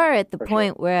 Sure, we are at the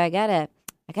point where I gotta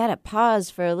pause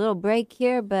for a little break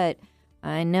here, but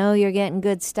I know you're getting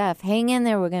good stuff. Hang in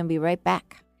there. We're going to be right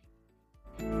back.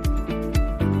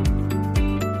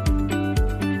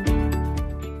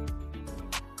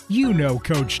 You know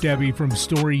Coach Debbie from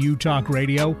Story U Talk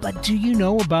Radio, but do you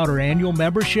know about her annual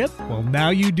membership? Well, now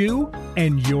you do,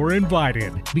 and you're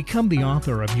invited. Become the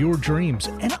author of your dreams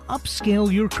and upscale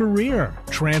your career.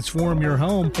 Transform your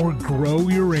home or grow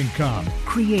your income.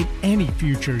 Create any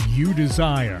future you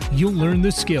desire. You'll learn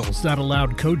the skills that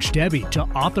allowed Coach Debbie to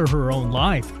author her own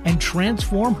life and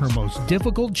transform her most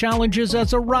difficult challenges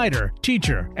as a writer,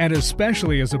 teacher, and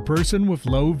especially as a person with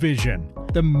low vision.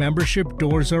 The membership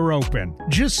doors are open.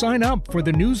 Just sign up for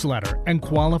the newsletter and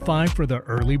qualify for the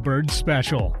early bird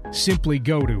special. Simply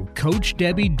go to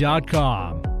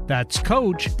CoachDebbie.com. That's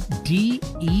Coach,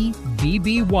 D-E-B-B-Y.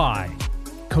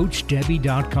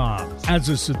 CoachDebbie.com. As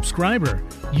a subscriber,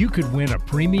 you could win a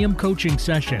premium coaching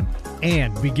session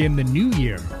and begin the new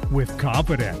year with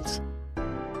confidence.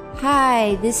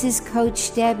 Hi, this is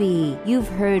Coach Debbie. You've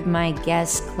heard my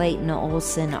guest Clayton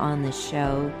Olson on the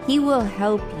show. He will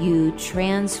help you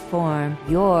transform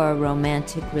your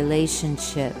romantic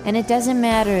relationship. And it doesn't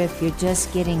matter if you're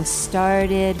just getting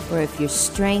started or if you're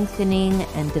strengthening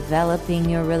and developing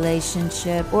your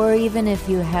relationship or even if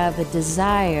you have a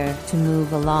desire to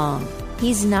move along.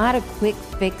 He's not a quick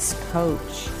fix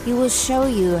coach. He will show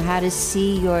you how to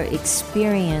see your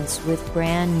experience with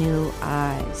brand new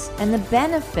eyes. And the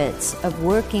benefits of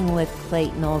working with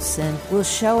Clayton Olson will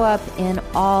show up in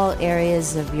all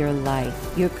areas of your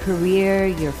life. Your career,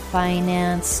 your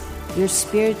finance, your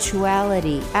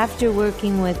spirituality. After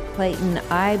working with Clayton,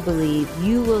 I believe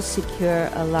you will secure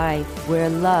a life where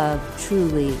love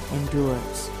truly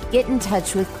endures. Get in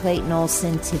touch with Clayton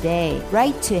Olson today.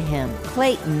 Write to him,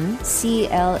 Clayton,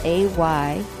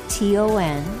 C-L-A-Y-T-O-N,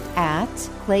 at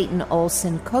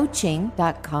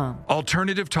ClaytonOlsonCoaching.com.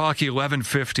 Alternative Talk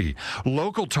 1150.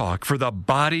 Local talk for the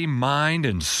body, mind,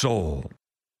 and soul.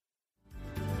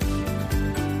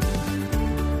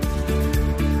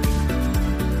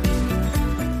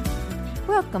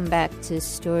 Welcome back to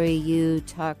Story U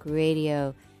Talk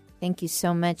Radio. Thank you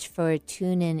so much for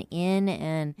tuning in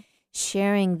and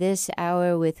sharing this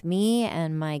hour with me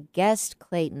and my guest,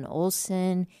 Clayton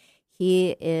Olson.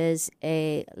 He is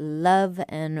a love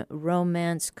and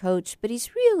romance coach, but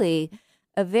he's really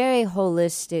a very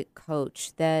holistic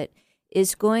coach that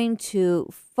is going to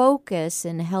focus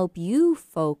and help you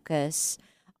focus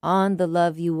on the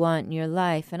love you want in your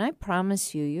life. And I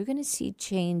promise you, you're going to see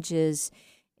changes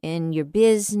in your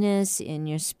business, in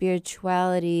your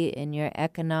spirituality, in your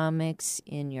economics,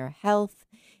 in your health,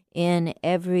 in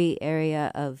every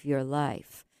area of your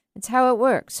life. It's how it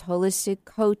works. Holistic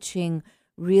coaching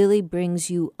really brings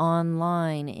you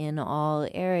online in all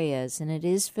areas, and it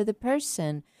is for the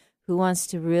person who wants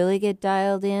to really get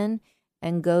dialed in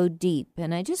and go deep.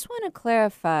 And I just want to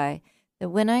clarify that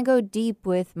when I go deep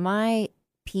with my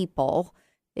people,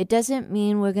 it doesn't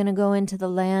mean we're going to go into the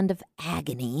land of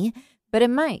agony, but it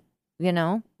might,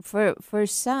 for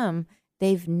some.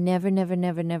 They've never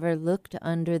looked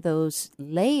under those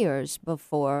layers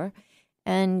before.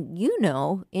 And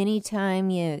anytime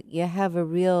you have a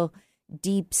real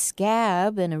deep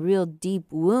scab and a real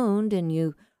deep wound and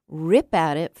you rip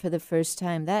at it for the first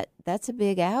time, that's a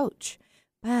big ouch.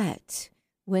 But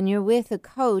when you're with a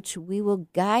coach, we will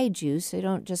guide you so you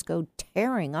don't just go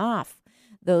tearing off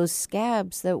those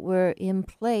scabs that were in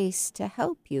place to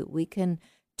help you. We can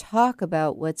talk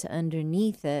about what's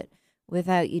underneath it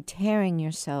without you tearing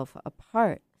yourself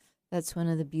apart. That's one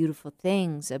of the beautiful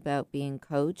things about being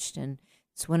coached, and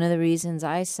it's one of the reasons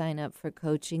I sign up for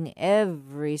coaching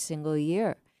every single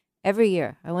year. Every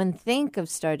year. I wouldn't think of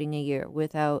starting a year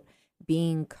without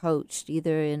being coached,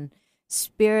 either in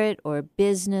spirit or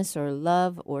business or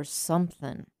love or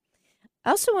something.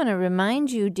 I also want to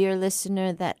remind you, dear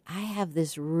listener, that I have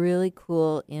this really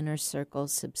cool Inner Circle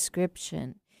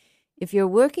subscription. If you're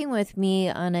working with me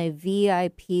on a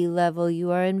VIP level, you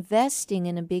are investing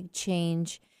in a big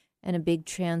change and a big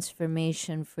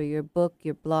transformation for your book,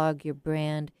 your blog, your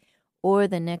brand, or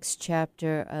the next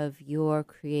chapter of your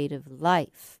creative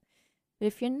life. But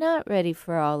if you're not ready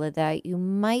for all of that, you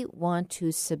might want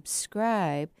to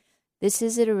subscribe. This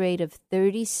is at a rate of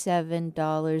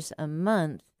 $37 a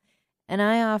month, and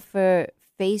I offer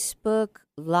Facebook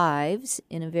Lives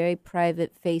in a very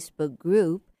private Facebook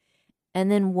group, and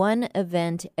then one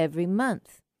event every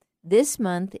month. This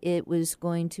month, it was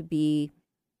going to be,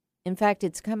 in fact,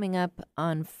 it's coming up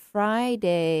on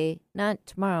Friday, not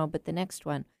tomorrow, but the next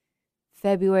one,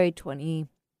 February 24th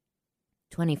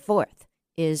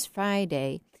is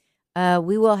Friday.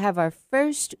 We will have our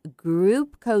first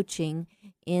group coaching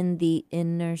in the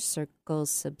Inner Circle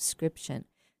subscription.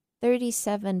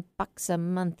 $37 a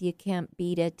month, you can't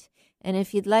beat it. And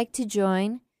if you'd like to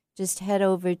join, just head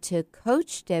over to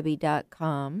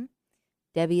CoachDebbie.com,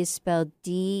 Debbie is spelled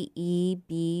Debby,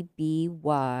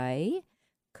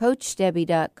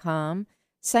 CoachDebbie.com.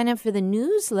 Sign up for the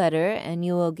newsletter and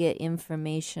you will get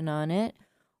information on it.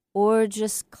 Or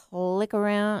just click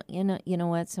around. You know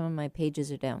what? Some of my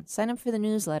pages are down. Sign up for the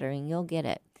newsletter and you'll get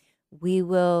it. We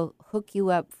will hook you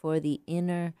up for the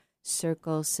Inner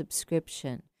Circle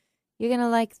subscription. You're going to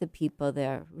like the people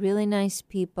there. Really nice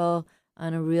people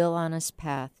on a real honest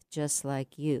path, just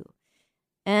like you.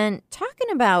 And talking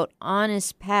about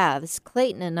honest paths,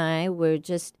 Clayton and I were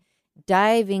just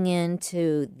diving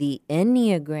into the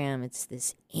Enneagram. It's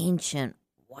this ancient,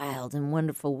 wild, and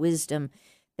wonderful wisdom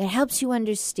that helps you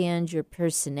understand your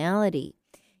personality.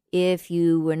 If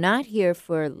you were not here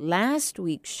for last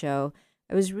week's show,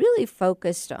 I was really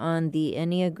focused on the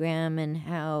Enneagram and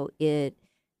how it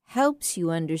helps you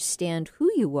understand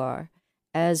who you are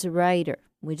as a writer.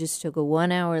 We just took a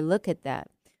 1-hour look at that.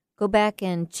 Go back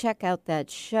and check out that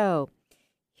show.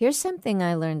 Here's something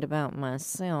I learned about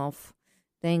myself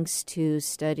thanks to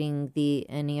studying the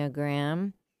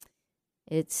Enneagram.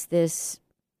 It's this,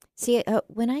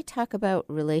 when I talk about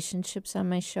relationships on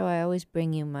my show, I always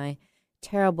bring you my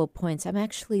terrible points. I'm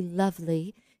actually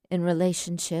lovely in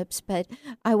relationships, but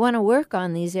I want to work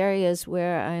on these areas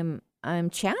where I'm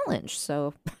challenged.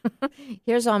 So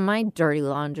here's all my dirty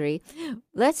laundry.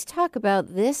 Let's talk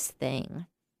about this thing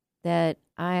that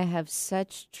I have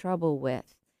such trouble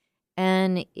with.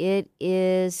 And it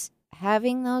is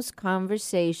having those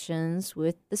conversations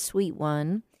with the sweet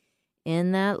one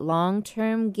in that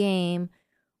long-term game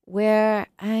where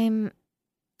I'm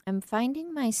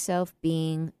finding myself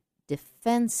being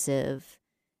defensive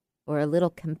or a little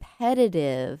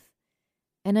competitive.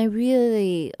 And I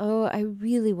really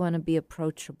want to be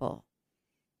approachable.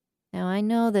 Now, I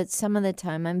know that some of the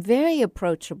time I'm very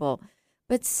approachable,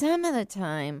 but some of the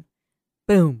time,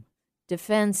 boom,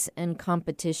 defense and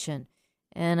competition.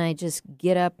 And I just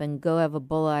get up and go have a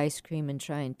bowl of ice cream and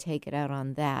try and take it out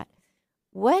on that.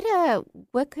 What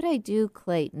could I do,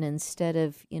 Clayton, instead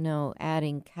of,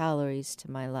 adding calories to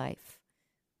my life?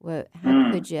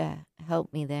 How could you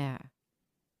help me there?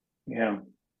 Yeah.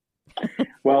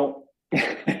 Well,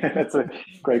 that's a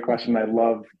great question. I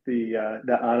love the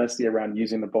honesty around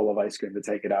using the bowl of ice cream to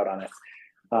take it out on it.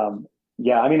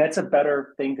 Yeah, I mean, that's a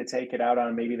better thing to take it out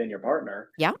on maybe than your partner.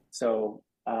 Yeah. So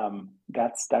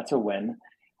that's a win.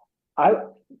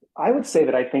 I would say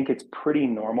that I think it's pretty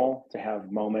normal to have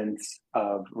moments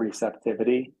of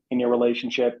receptivity in your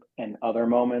relationship and other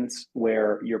moments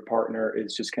where your partner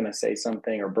is just going to say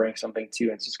something or bring something to you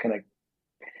and it's just going to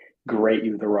grate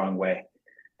you the wrong way.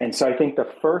 And so I think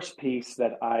the first piece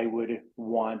that I would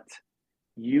want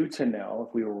you to know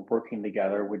if we were working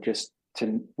together would just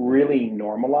to really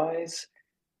normalize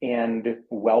and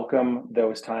welcome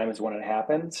those times when it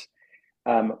happens,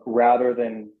 rather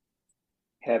than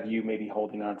have you maybe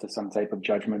holding on to some type of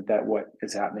judgment that what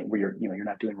is happening where you're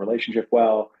not doing relationship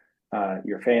well,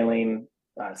 you're failing,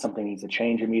 something needs to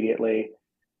change immediately.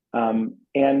 And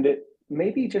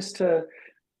maybe just to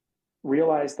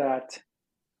realize that,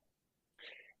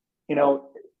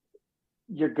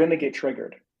 you're going to get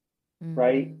triggered,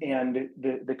 right? And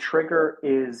the trigger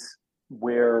is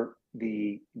where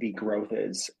the growth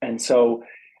is. And so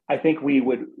I think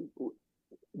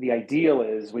the ideal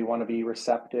is we want to be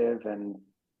receptive and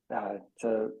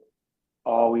to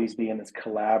always be in this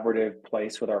collaborative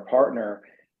place with our partner.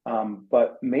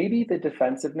 But maybe the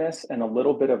defensiveness and a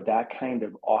little bit of that kind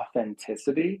of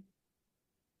authenticity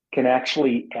can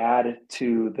actually add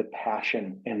to the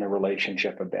passion in the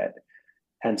relationship a bit.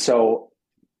 And so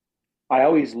I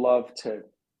always love to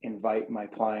invite my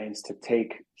clients to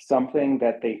take something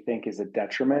that they think is a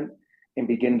detriment and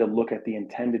begin to look at the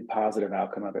intended positive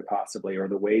outcome of it possibly, or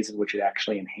the ways in which it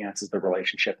actually enhances the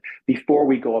relationship before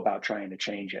we go about trying to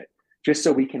change it, just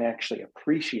so we can actually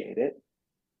appreciate it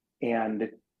and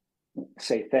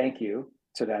say thank you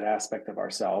to that aspect of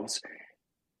ourselves,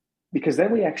 because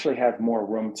then we actually have more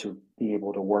room to be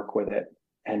able to work with it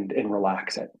and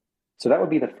relax it. So that would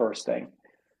be the first thing.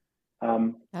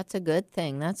 That's a good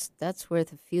thing. That's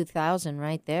worth a few thousand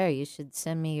right there. You should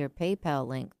send me your PayPal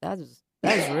link. That's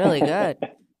really good.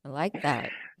 I like that.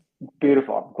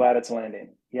 Beautiful. I'm glad it's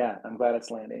landing. Yeah, I'm glad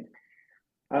it's landing.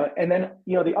 And then,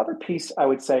 the other piece I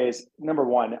would say is, number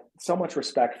one, so much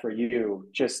respect for you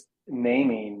just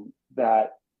naming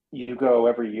that you go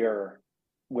every year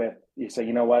you say,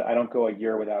 you know what, I don't go a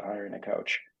year without hiring a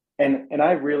coach. And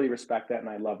I really respect that. And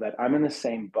I love that. I'm in the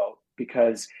same boat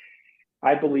because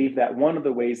I believe that one of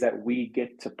the ways that we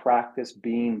get to practice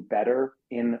being better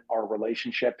in our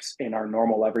relationships, in our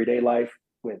normal everyday life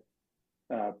with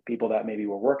people that maybe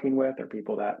we're working with or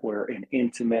people that we're in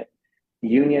intimate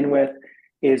union with,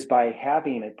 is by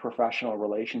having a professional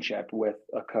relationship with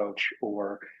a coach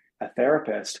or a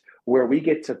therapist where we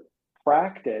get to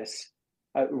practice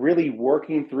really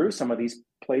working through some of these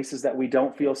places that we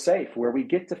don't feel safe, where we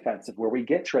get defensive, where we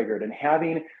get triggered, and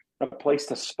having a place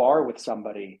to spar with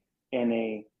somebody in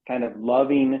a kind of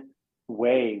loving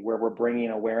way where we're bringing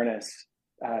awareness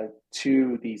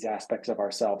to these aspects of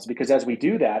ourselves. Because as we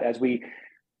do that, as we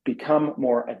become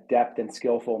more adept and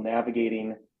skillful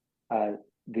navigating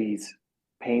these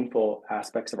painful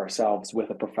aspects of ourselves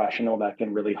with a professional that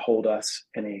can really hold us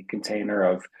in a container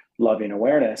of loving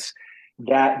awareness,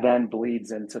 that then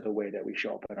bleeds into the way that we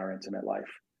show up in our intimate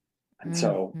life. And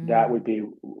so that would be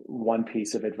one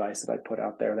piece of advice that I'd put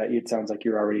out there that it sounds like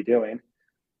you're already doing.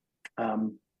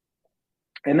 And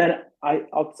then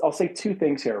I'll say two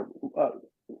things here,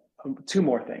 two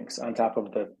more things on top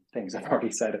of the things I've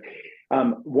already said.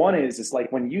 One is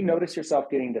like when you notice yourself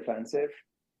getting defensive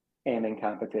and in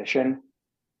competition,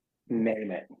 name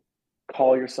it.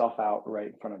 Call yourself out right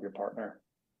in front of your partner.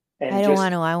 And I don't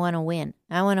want to. I want to win.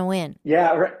 I want to win.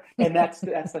 Yeah, right. And that's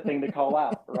the thing to call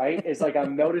out, right? Is like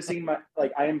I'm noticing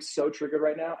I am so triggered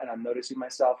right now, and I'm noticing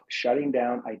myself shutting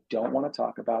down. I don't want to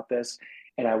talk about this,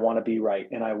 and I want to be right,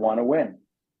 and I want to win,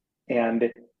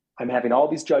 and I'm having all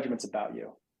these judgments about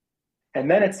you. And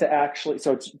then it's to actually,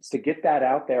 so it's to get that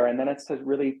out there, and then it's to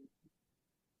really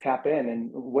tap in and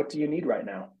what do you need right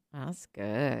now? That's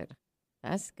good.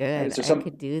 That's good. I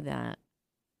could do that.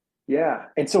 Yeah.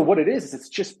 And so what it is it's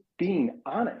just being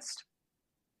honest,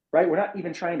 right? We're not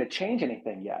even trying to change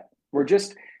anything yet. I'm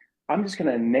just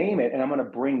going to name it, and I'm going to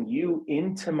bring you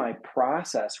into my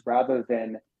process rather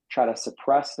than try to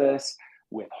suppress this,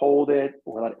 withhold it,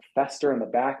 or let it fester in the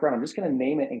background. I'm just going to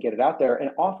name it and get it out there.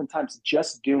 And oftentimes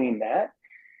just doing that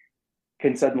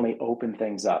can suddenly open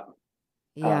things up.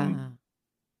 Yeah.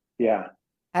 Yeah.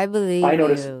 I believe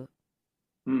you.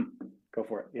 Go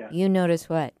for it. Yeah. You notice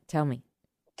what? Tell me.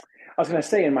 I was going to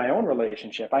say in my own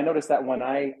relationship, I noticed that when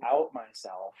I out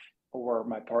myself or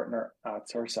my partner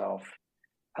outs herself,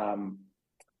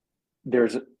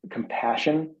 there's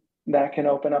compassion that can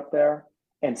open up there.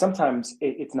 And sometimes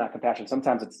it's not compassion.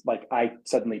 Sometimes it's like I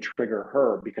suddenly trigger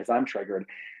her because I'm triggered.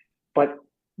 But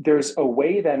there's a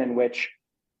way then in which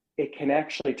it can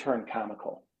actually turn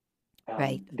comical.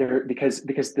 Right. Because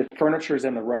the furniture is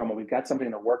in the room and we've got something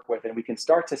to work with, and we can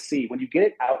start to see when you get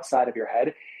it outside of your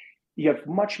head, you have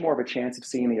much more of a chance of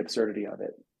seeing the absurdity of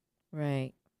it.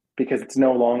 Right. Because it's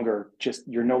no longer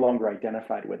you're no longer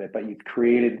identified with it, but you've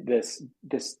created this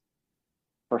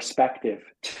perspective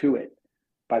to it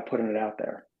by putting it out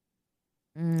there.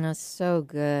 That's so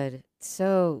good. It's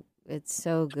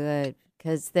so good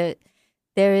because there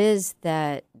is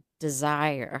that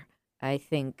desire, I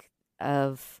think,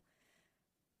 of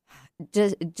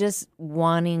just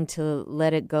wanting to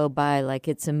let it go by like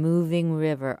it's a moving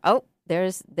river. Oh,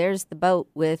 there's the boat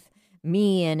with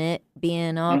me in it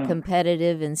being all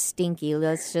competitive and stinky.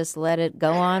 Let's just let it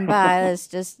go on by. Let's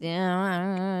just,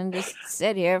 just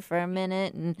sit here for a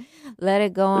minute and let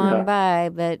it go on by.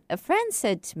 But a friend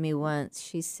said to me once,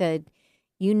 she said,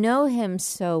 you know him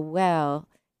so well,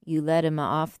 you let him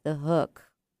off the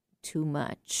hook too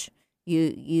much.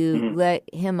 You let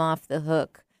him off the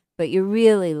hook, but you're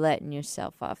really letting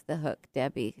yourself off the hook,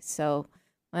 Debbie. So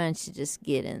why don't you just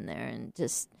get in there and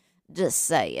just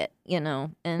say it,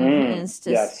 and it's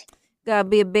just gotta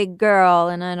be a big girl,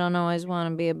 and I don't always want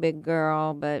to be a big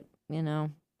girl, but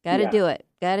gotta do it.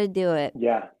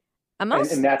 Yeah. And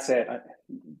that's it.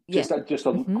 Just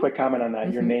a quick comment on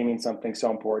that. You're naming something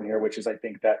so important here, which is I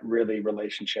think that really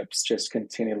relationships just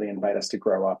continually invite us to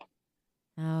grow up.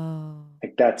 Oh,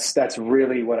 like that's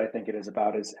really what I think it is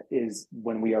about is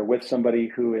when we are with somebody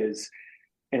who is,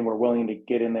 and we're willing to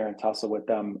get in there and tussle with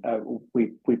them,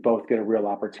 we both get a real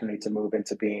opportunity to move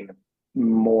into being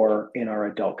more in our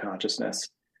adult consciousness.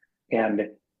 And,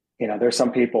 there's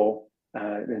some people,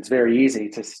 it's very easy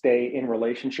to stay in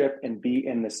relationship and be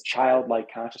in this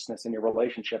childlike consciousness in your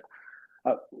relationship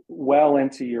well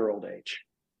into your old age.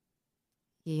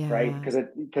 Yeah. Right?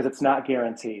 Because it's not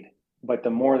guaranteed. But the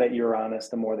more that you're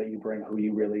honest, the more that you bring who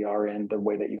you really are in, the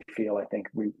way that you feel, I think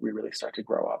we really start to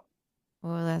grow up.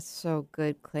 Oh, that's so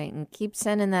good, Clayton. Keep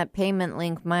sending that payment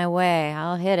link my way.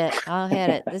 I'll hit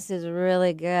it. This is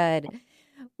really good.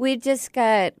 We just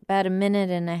got about a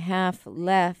minute and a half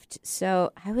left.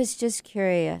 So I was just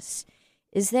curious,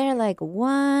 is there like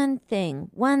one thing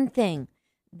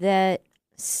that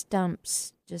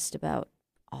stumps just about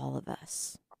all of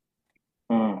us?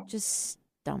 Just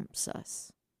stumps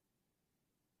us.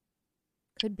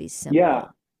 Could be simple.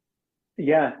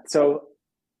 Yeah. So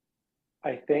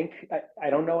I think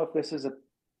I don't know if this is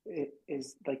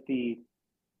like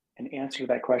an answer to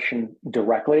that question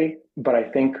directly, but I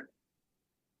think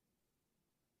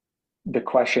the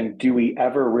question, do we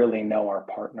ever really know our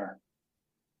partner?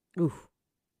 Oof.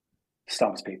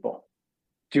 Stumps people.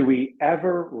 Do we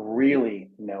ever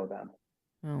really know them?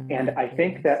 Oh, And I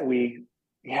think that we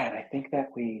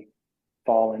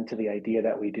fall into the idea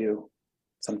that we do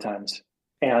sometimes.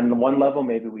 And on one level,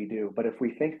 maybe we do. But if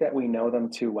we think that we know them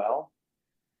too well,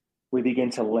 we begin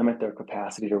to limit their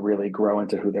capacity to really grow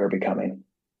into who they're becoming.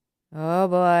 Oh,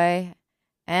 boy.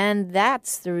 And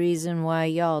that's the reason why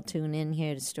y'all tune in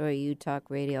here to Story U Talk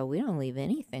Radio. We don't leave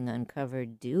anything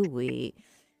uncovered, do we?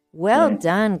 Well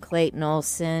done, Clayton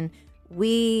Olson.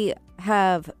 We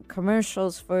have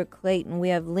commercials for Clayton. We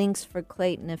have links for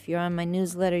Clayton. If you're on my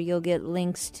newsletter, you'll get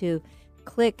links to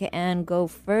click and go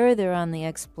further on the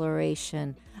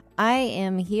exploration. I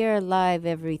am here live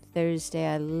every Thursday.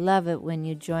 I love it when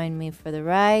you join me for the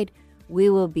ride. We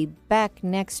will be back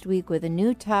next week with a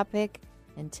new topic.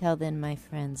 Until then, my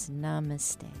friends,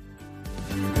 namaste.